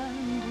 and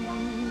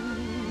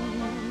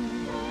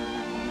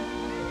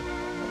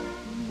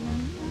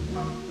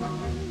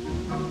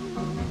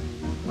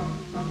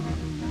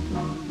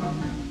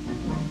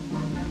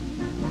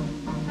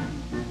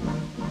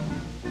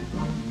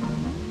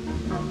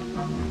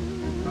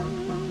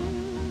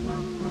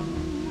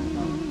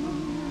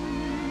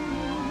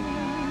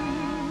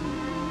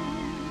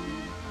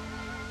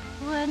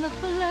when the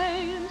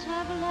flames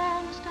have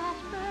long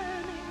stopped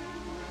burning,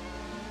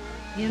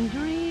 in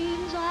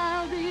dreams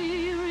I'll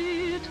be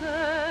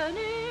returning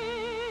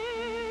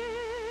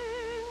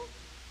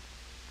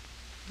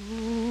to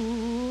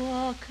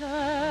a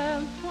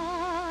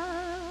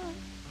campfire,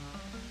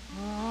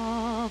 a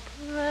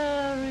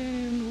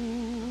prairie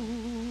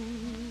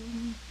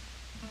moon,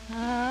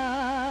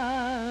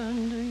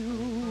 and you.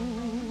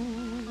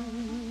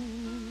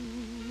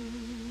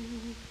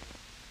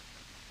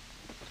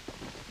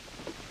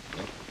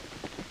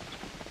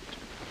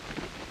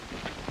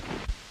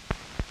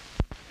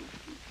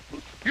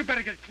 You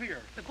better get clear.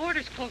 The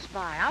border's close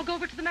by. I'll go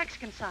over to the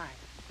Mexican side.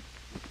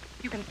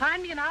 You can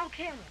find me and I'll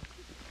kill you.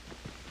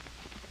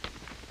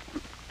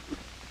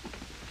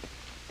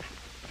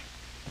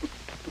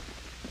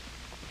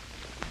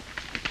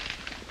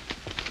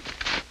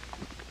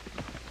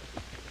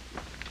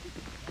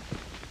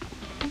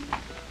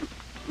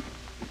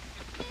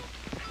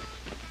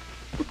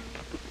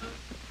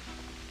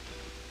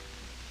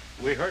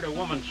 We heard a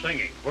woman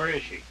singing. Where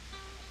is she?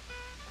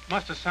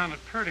 Must have sounded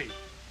pretty.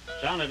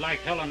 Sounded like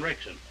Helen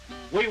Rickson.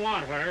 We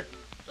want her.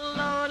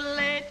 Lord,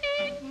 lady,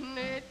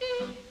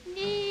 lady,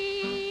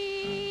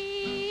 dee.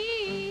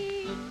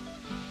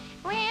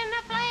 When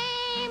the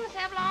flames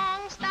have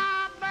long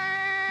stopped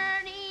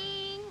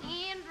burning,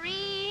 in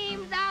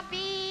dreams I'll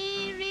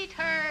be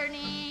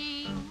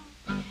returning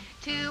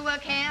to a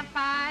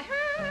campfire,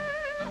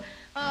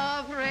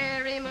 a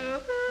prairie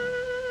moon,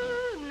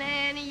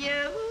 and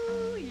you.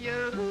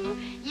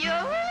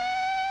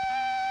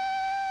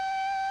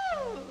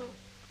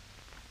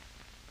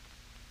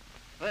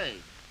 Hey.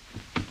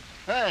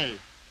 Hey.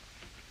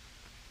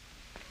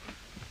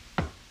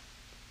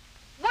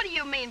 What do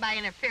you mean by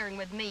interfering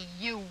with me,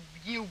 you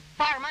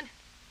varmint?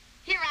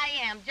 Here I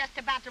am, just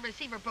about to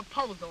receive a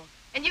proposal,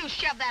 and you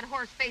shove that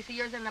horse face of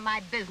yours into my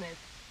business.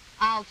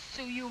 I'll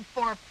sue you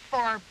for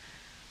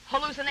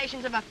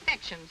hallucinations of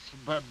affections.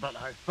 But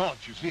I thought,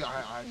 you see,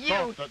 I You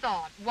thought that...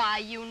 thought? Why,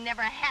 you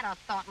never had a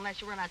thought unless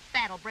you were in a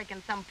saddle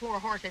breaking some poor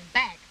horse's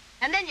back.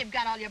 And then you've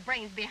got all your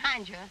brains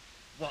behind you.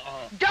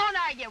 Well, Don't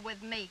argue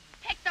with me.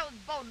 Take those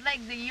bowed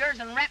legs of yours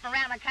and wrap them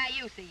around a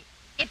cayuse.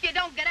 If you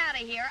don't get out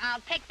of here,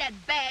 I'll take that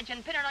badge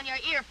and pin it on your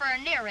ear for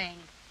an earring.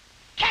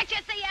 Can't you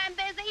see I'm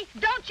busy?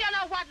 Don't you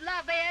know what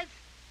love is?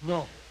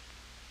 No.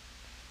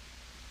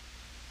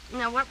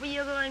 Now, what were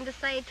you going to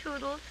say,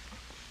 Toodles?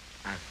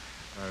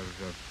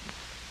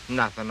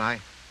 Nothing. I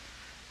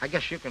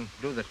guess you can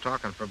do the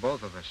talking for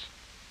both of us.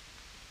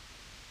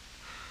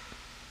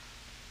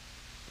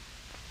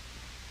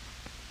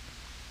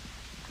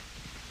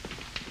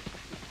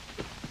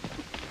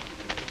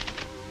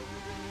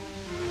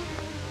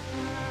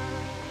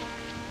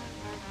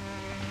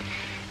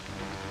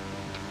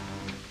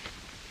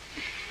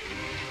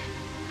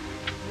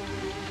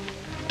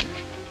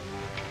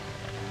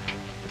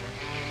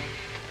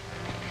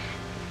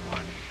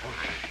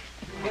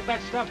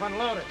 that stuff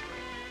unloaded.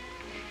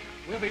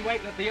 We'll be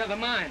waiting at the other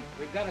mine.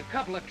 We've got a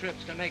couple of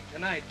trips to make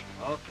tonight.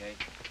 Okay.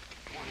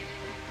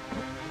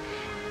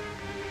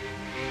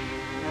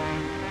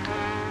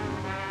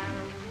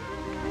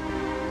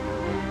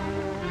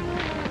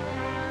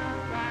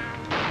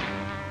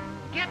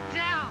 Get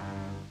down.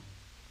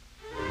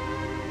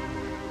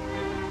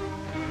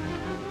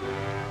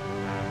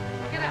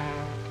 Get up.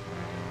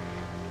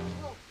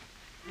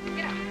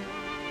 Get up.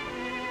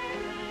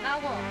 Now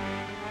walk.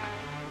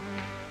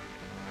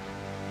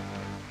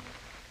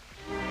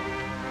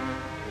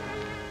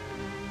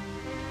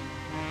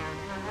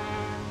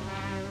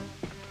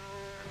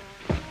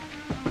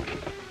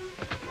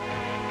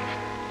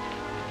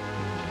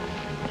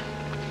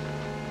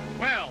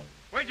 Well,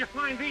 where'd you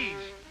find these?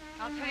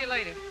 I'll tell you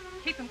later.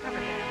 Keep them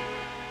covered there.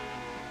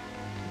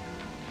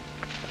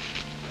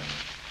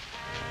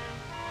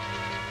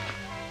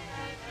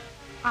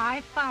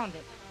 I found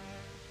it.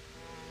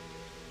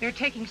 They're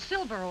taking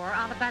silver ore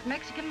out of that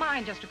Mexican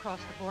mine just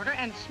across the border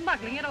and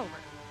smuggling it over.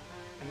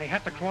 And they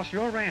had to cross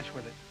your ranch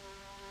with it.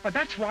 But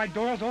that's why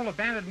Doyle's old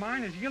abandoned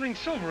mine is yielding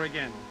silver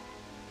again.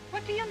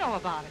 What do you know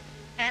about it?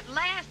 At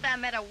last I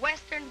met a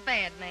Western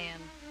bad man.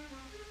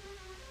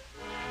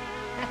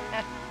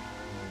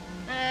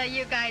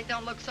 You guys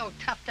don't look so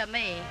tough to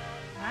me.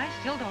 I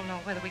still don't know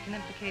whether we can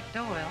implicate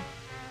Doyle.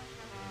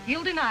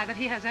 He'll deny that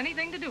he has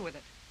anything to do with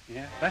it.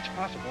 Yeah, that's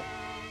possible.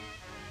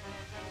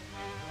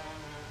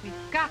 We've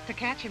got to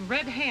catch him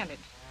red-handed.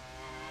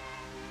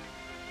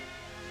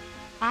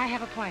 I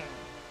have a plan.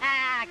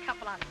 Ah, a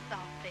couple of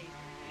softies.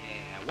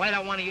 Yeah, why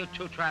don't one of you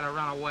two try to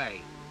run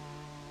away?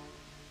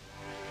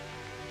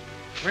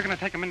 We're gonna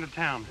take him into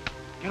town.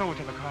 Get over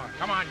to the car.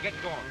 Come on, get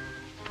going.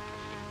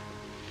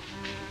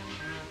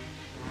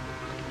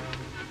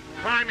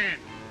 Climb in.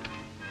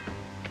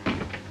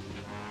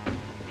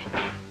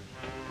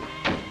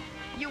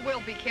 You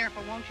will be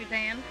careful, won't you,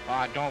 Dan?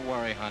 Oh, don't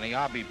worry, honey.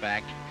 I'll be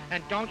back.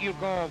 And don't you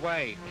go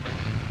away.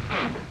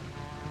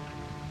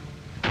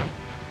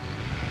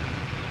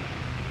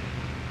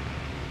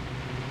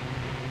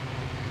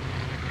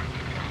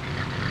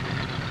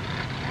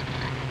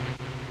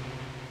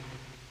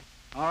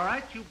 All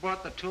right, you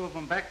brought the two of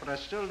them back, but I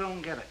still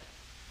don't get it.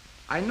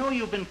 I know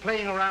you've been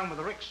playing around with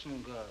the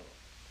Rickson girl.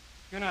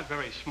 You're not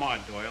very smart,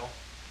 Doyle.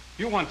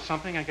 You want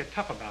something and get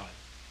tough about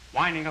it,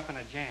 winding up in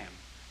a jam.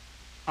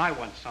 I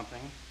want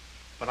something,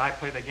 but I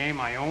play the game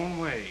my own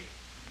way.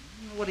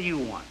 What do you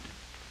want?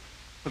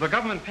 With the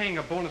government paying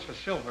a bonus for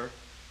silver,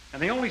 and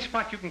the only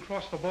spot you can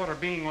cross the border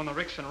being on the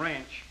Rickson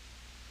Ranch,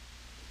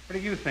 what do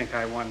you think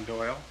I won,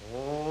 Doyle?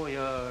 Oh,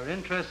 you're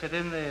interested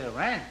in the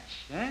ranch,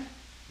 eh?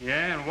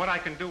 Yeah, and what I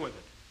can do with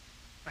it.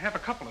 I have a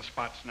couple of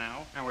spots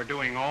now, and we're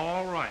doing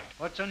all right.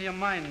 What's on your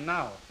mind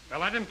now?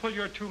 Well, I didn't pull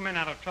your two men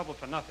out of trouble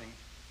for nothing.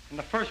 In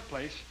the first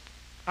place,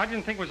 I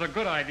didn't think it was a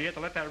good idea to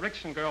let that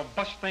Rickson girl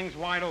bust things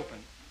wide open.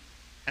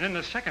 And in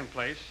the second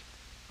place,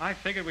 I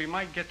figured we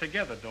might get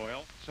together,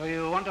 Doyle. So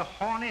you want to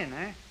horn in,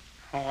 eh?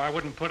 Oh, I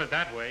wouldn't put it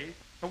that way.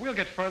 But we'll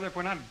get further if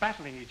we're not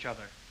battling each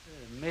other.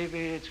 Maybe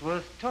it's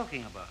worth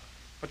talking about.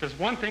 But there's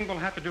one thing we'll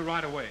have to do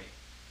right away.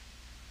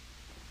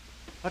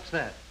 What's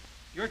that?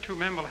 Your two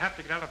men will have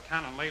to get out of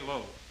town and lay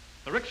low.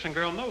 The Rickson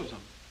girl knows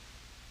them.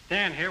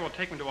 Dan here will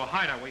take them to a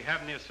hideout we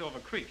have near Silver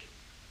Creek.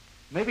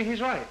 Maybe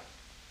he's right.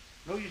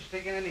 No use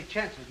taking any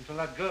chances until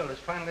that girl is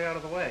finally out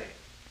of the way.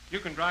 You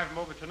can drive them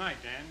over tonight,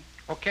 Dan.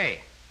 Okay.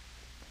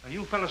 Now,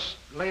 you fellas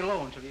lay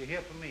low until you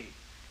hear from me.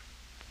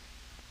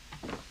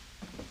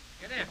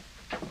 Get in.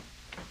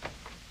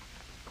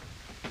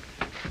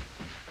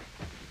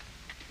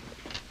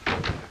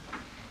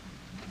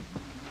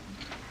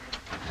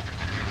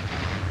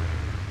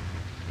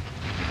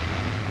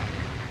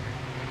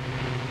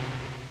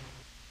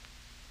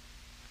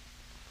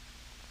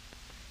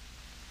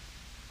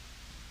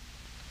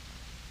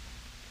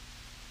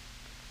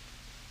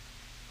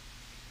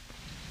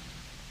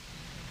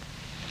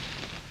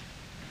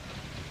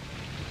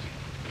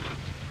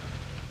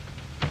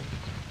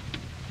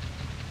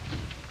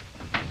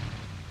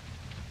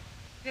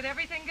 Did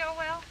everything go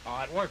well?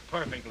 Oh, it worked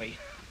perfectly.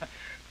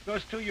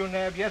 Those two you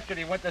nabbed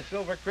yesterday went to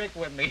Silver Creek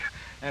with me,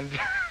 and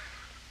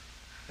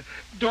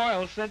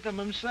Doyle sent them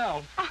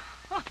himself.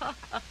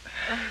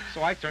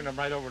 So I turned them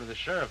right over to the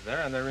sheriff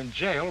there, and they're in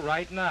jail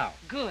right now.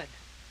 Good.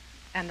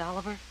 And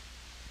Oliver?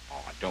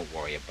 Oh, don't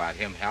worry about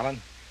him,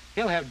 Helen.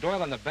 He'll have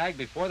Doyle in the bag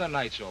before the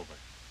night's over.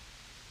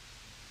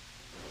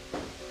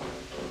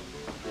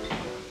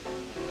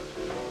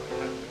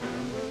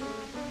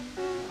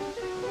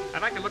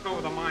 I'd like to look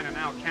over the mine in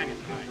Owl Canyon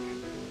tonight.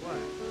 Why?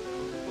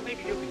 Well,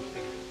 maybe you can see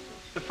it.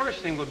 The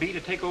first thing will be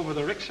to take over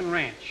the Rickson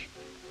Ranch.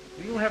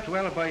 You'll have to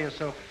alibi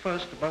yourself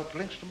first about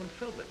Lindstrom and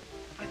Philbin.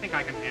 I think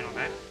I can handle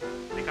that.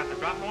 They got the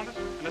drop on us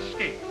and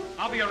escape.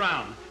 I'll be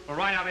around. We'll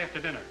ride out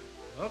after dinner.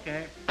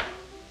 Okay.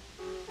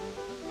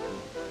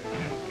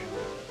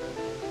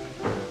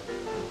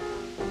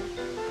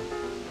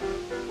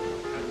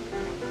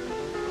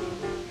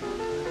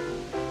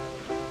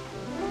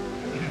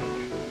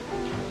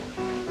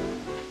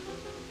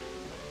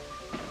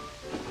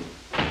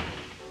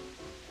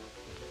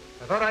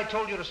 thought I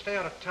told you to stay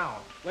out of town.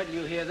 Wait till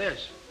you hear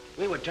this.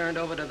 We were turned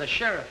over to the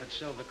sheriff at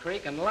Silver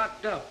Creek and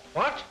locked up.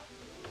 What?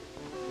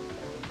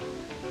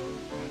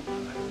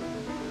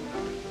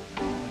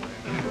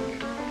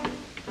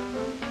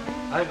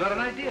 I've got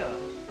an idea.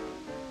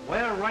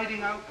 We're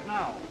riding out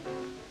now.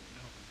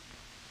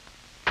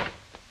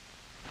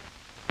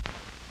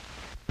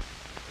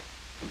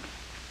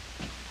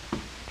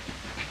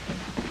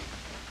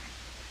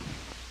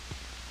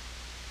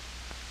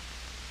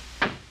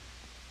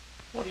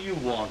 What do you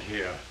want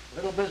here?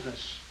 Little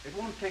business. It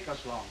won't take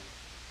us long.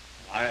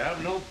 I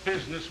have no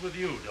business with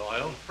you,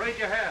 Doyle. Afraid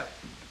you have.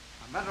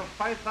 A matter of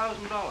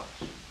 $5,000.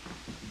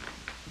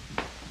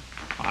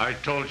 I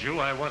told you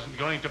I wasn't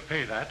going to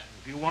pay that.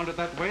 If you want it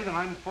that way, then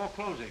I'm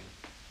foreclosing.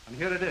 And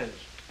here it is.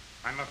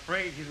 I'm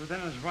afraid he's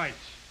within his rights.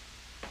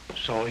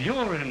 So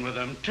you're in with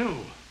them, too.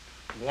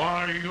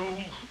 Why,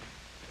 you...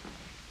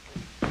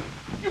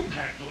 You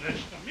can't do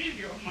this to me.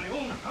 You're in my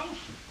own house.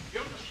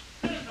 You're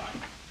the spirit I...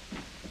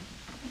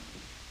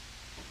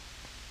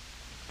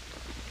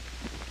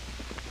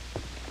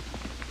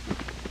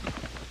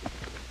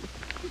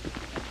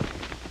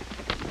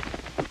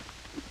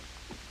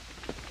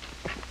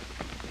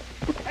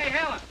 Hey,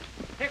 Helen,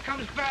 here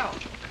comes Belle.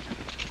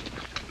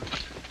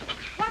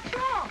 What's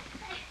wrong?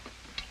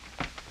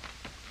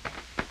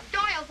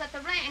 Doyle's at the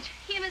ranch.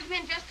 He and his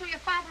men just threw your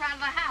father out of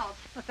the house.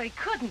 But they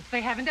couldn't.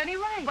 They haven't any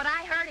right. But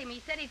I heard him.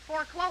 He said he'd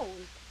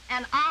foreclosed.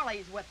 And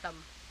Ollie's with them.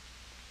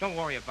 Don't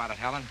worry about it,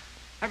 Helen.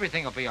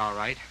 Everything will be all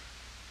right.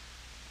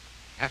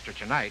 After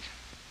tonight.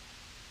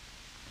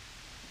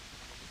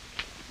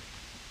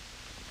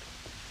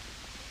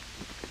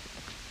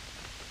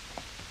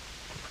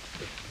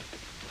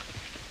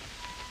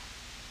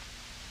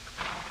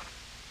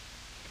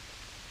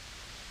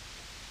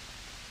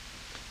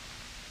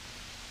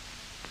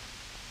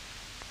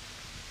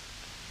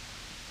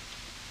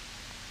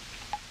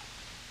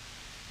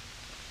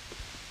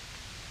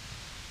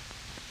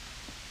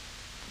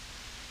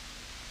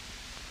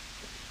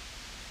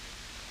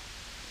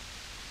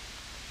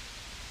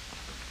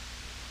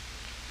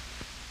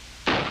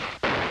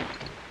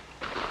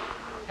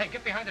 Hey,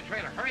 get behind the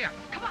trailer. Hurry up.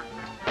 Come on.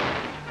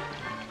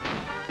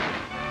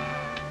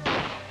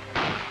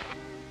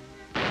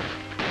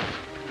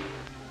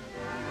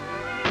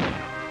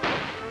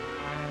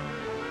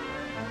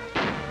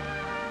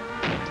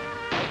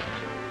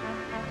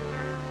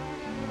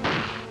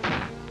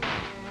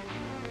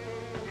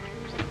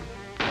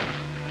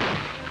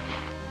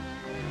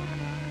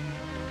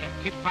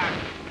 Keep firing.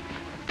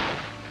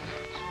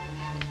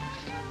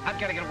 I've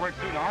got to get word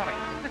through to Ollie.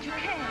 But you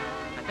can't.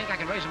 I think I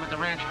can raise him at the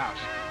ranch house.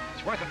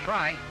 It's worth a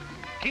try.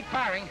 Keep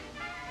firing.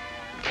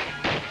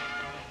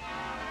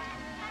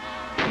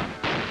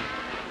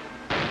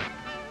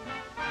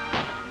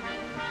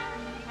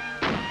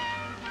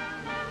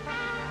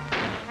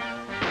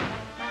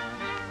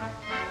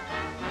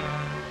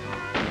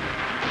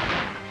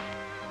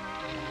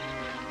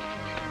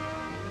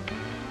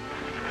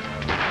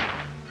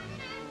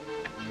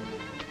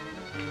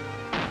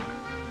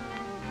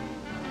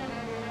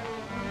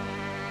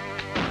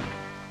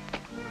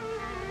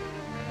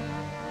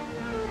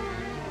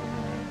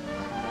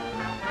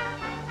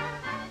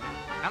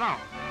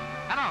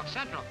 Hello,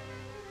 Central.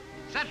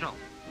 Central.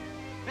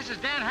 This is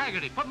Dan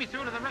Haggerty. Put me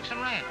through to the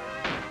Rixon Ranch.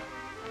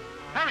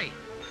 Hurry.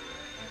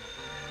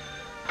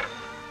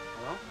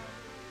 Hello?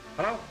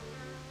 Hello?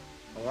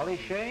 Oh, Ollie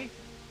Shea? Yeah.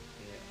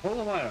 Hold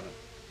the wire a minute.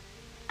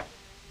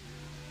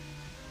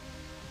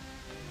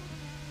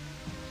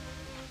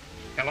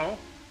 Hello?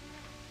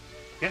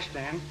 Yes,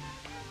 Dan.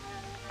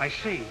 I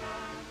see.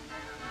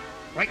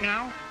 Right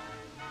now?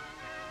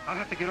 I'll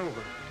have to get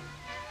over.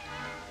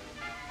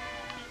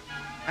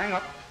 Hang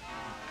up.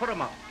 Put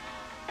him up.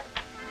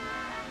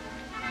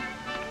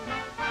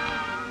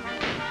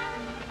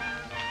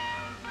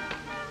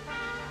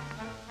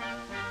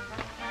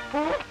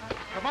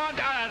 Come on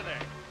down out of there.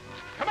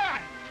 Come on.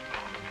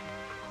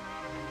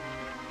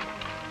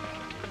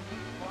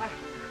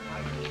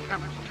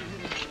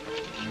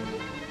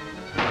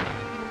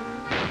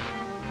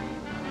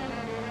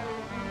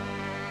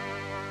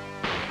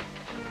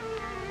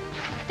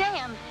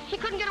 Dan, he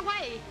couldn't get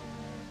away.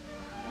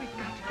 We've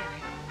got to get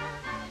him.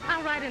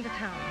 I'll ride into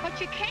town.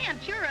 But you can't.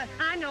 You're a...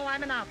 I know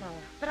I'm an outlaw,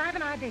 but I have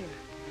an idea.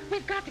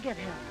 We've got to get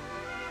help.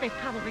 They've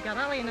probably got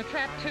Ollie in a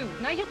trap, too.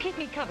 Now, you keep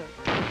me covered.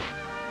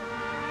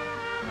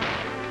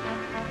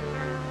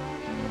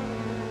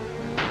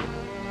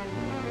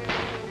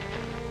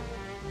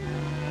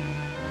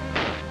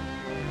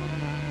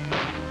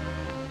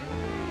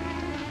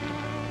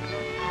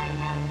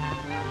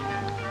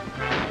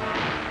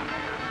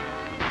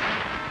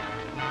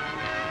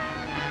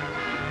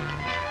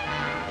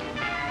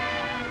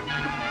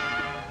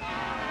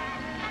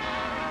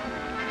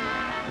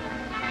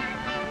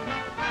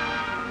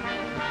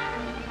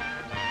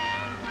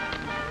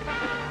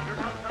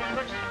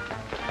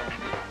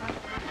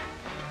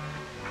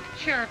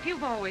 Sheriff,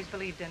 you've always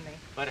believed in me.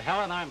 But,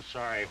 Helen, I'm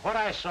sorry. What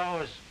I saw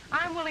was...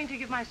 I'm willing to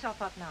give myself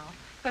up now.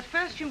 But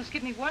first, you must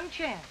give me one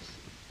chance.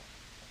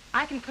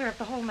 I can clear up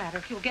the whole matter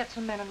if you'll get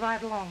some men and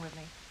ride along with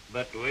me.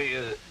 But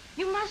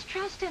You must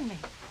trust in me.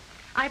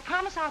 I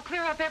promise I'll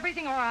clear up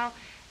everything or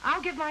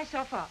I'll give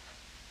myself up.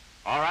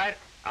 All right,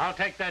 I'll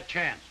take that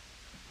chance.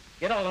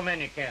 Get all the men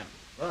you can.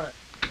 All right.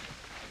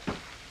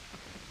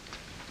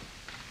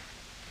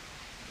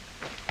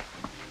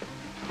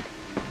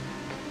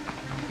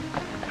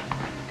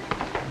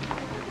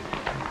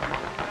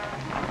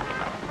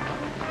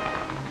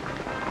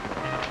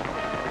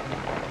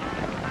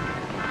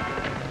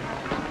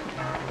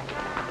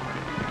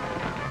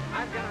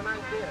 I've got an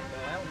idea,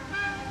 Doyle.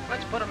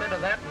 Let's put him into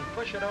that and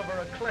push it over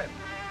a cliff.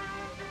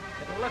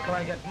 It'll look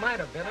like it might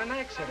have been an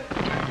accident.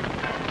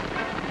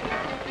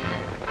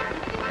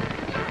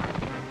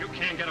 You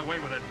can't get away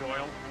with it,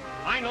 Doyle.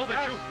 I know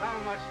that Just how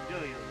much do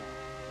you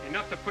know?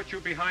 Enough to put you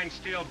behind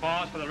steel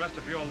bars for the rest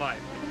of your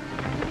life.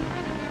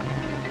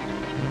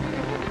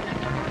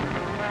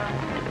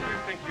 You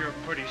think you're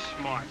pretty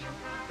smart,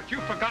 but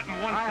you've forgotten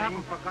one I thing.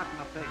 haven't forgotten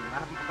a thing. I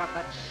haven't forgot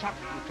that shot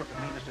you took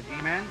at me, Mr.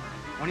 G-Man.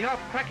 When you're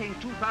cracking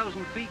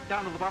 2,000 feet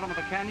down to the bottom of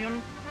the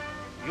canyon,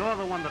 you're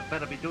the one that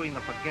better be doing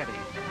the forgetting.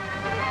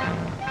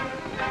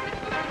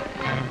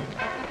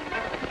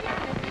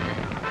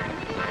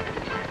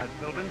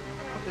 Milton,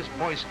 put this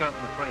Boy Scout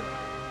in the trailer.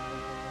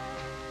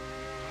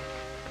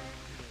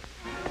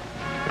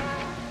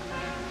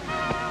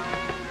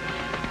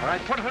 All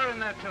right, put her in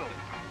there, too.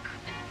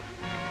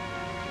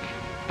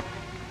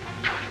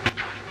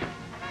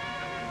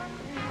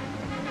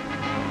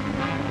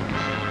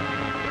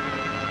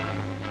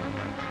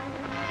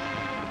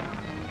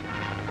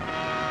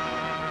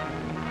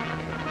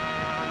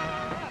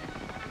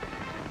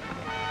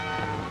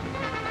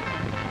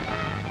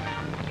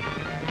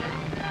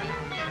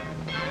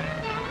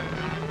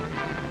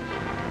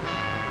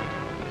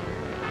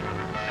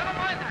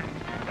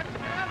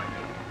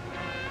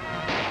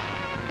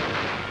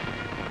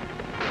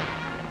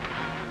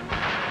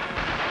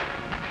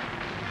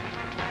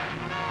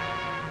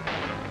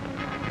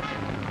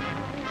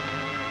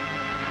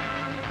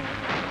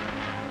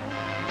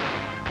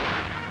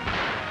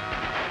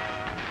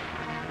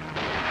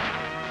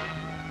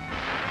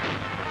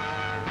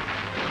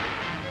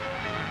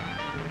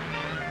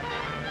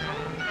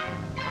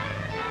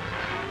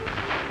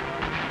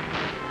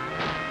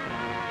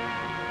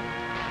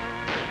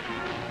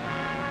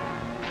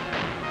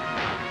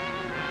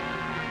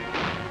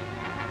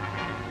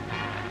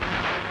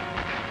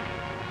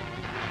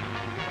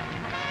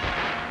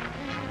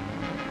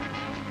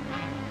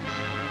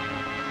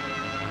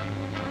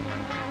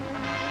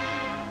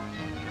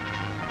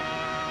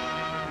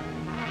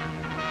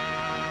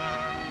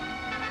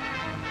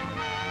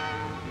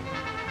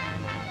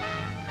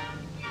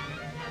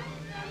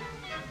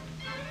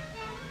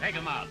 Take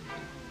him out.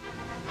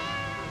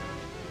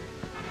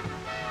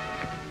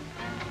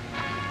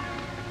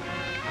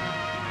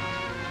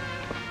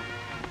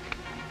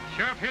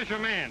 Sheriff, here's your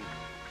man,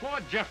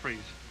 Claude Jeffries,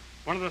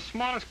 one of the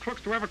smartest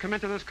crooks to ever come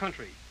into this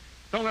country.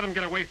 Don't let him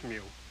get away from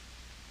you.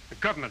 The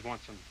government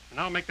wants him, and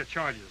I'll make the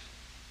charges.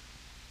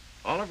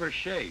 Oliver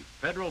Shea,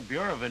 Federal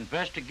Bureau of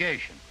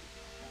Investigation.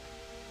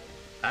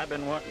 I've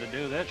been wanting to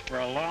do this for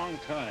a long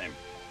time.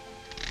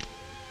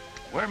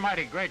 We're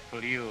mighty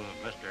grateful to you,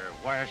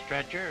 Mr. Wire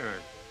Stretcher,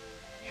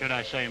 or should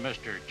I say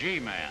Mr.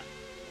 G-Man.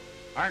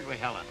 Aren't we,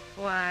 Helen?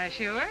 Why,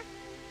 sure.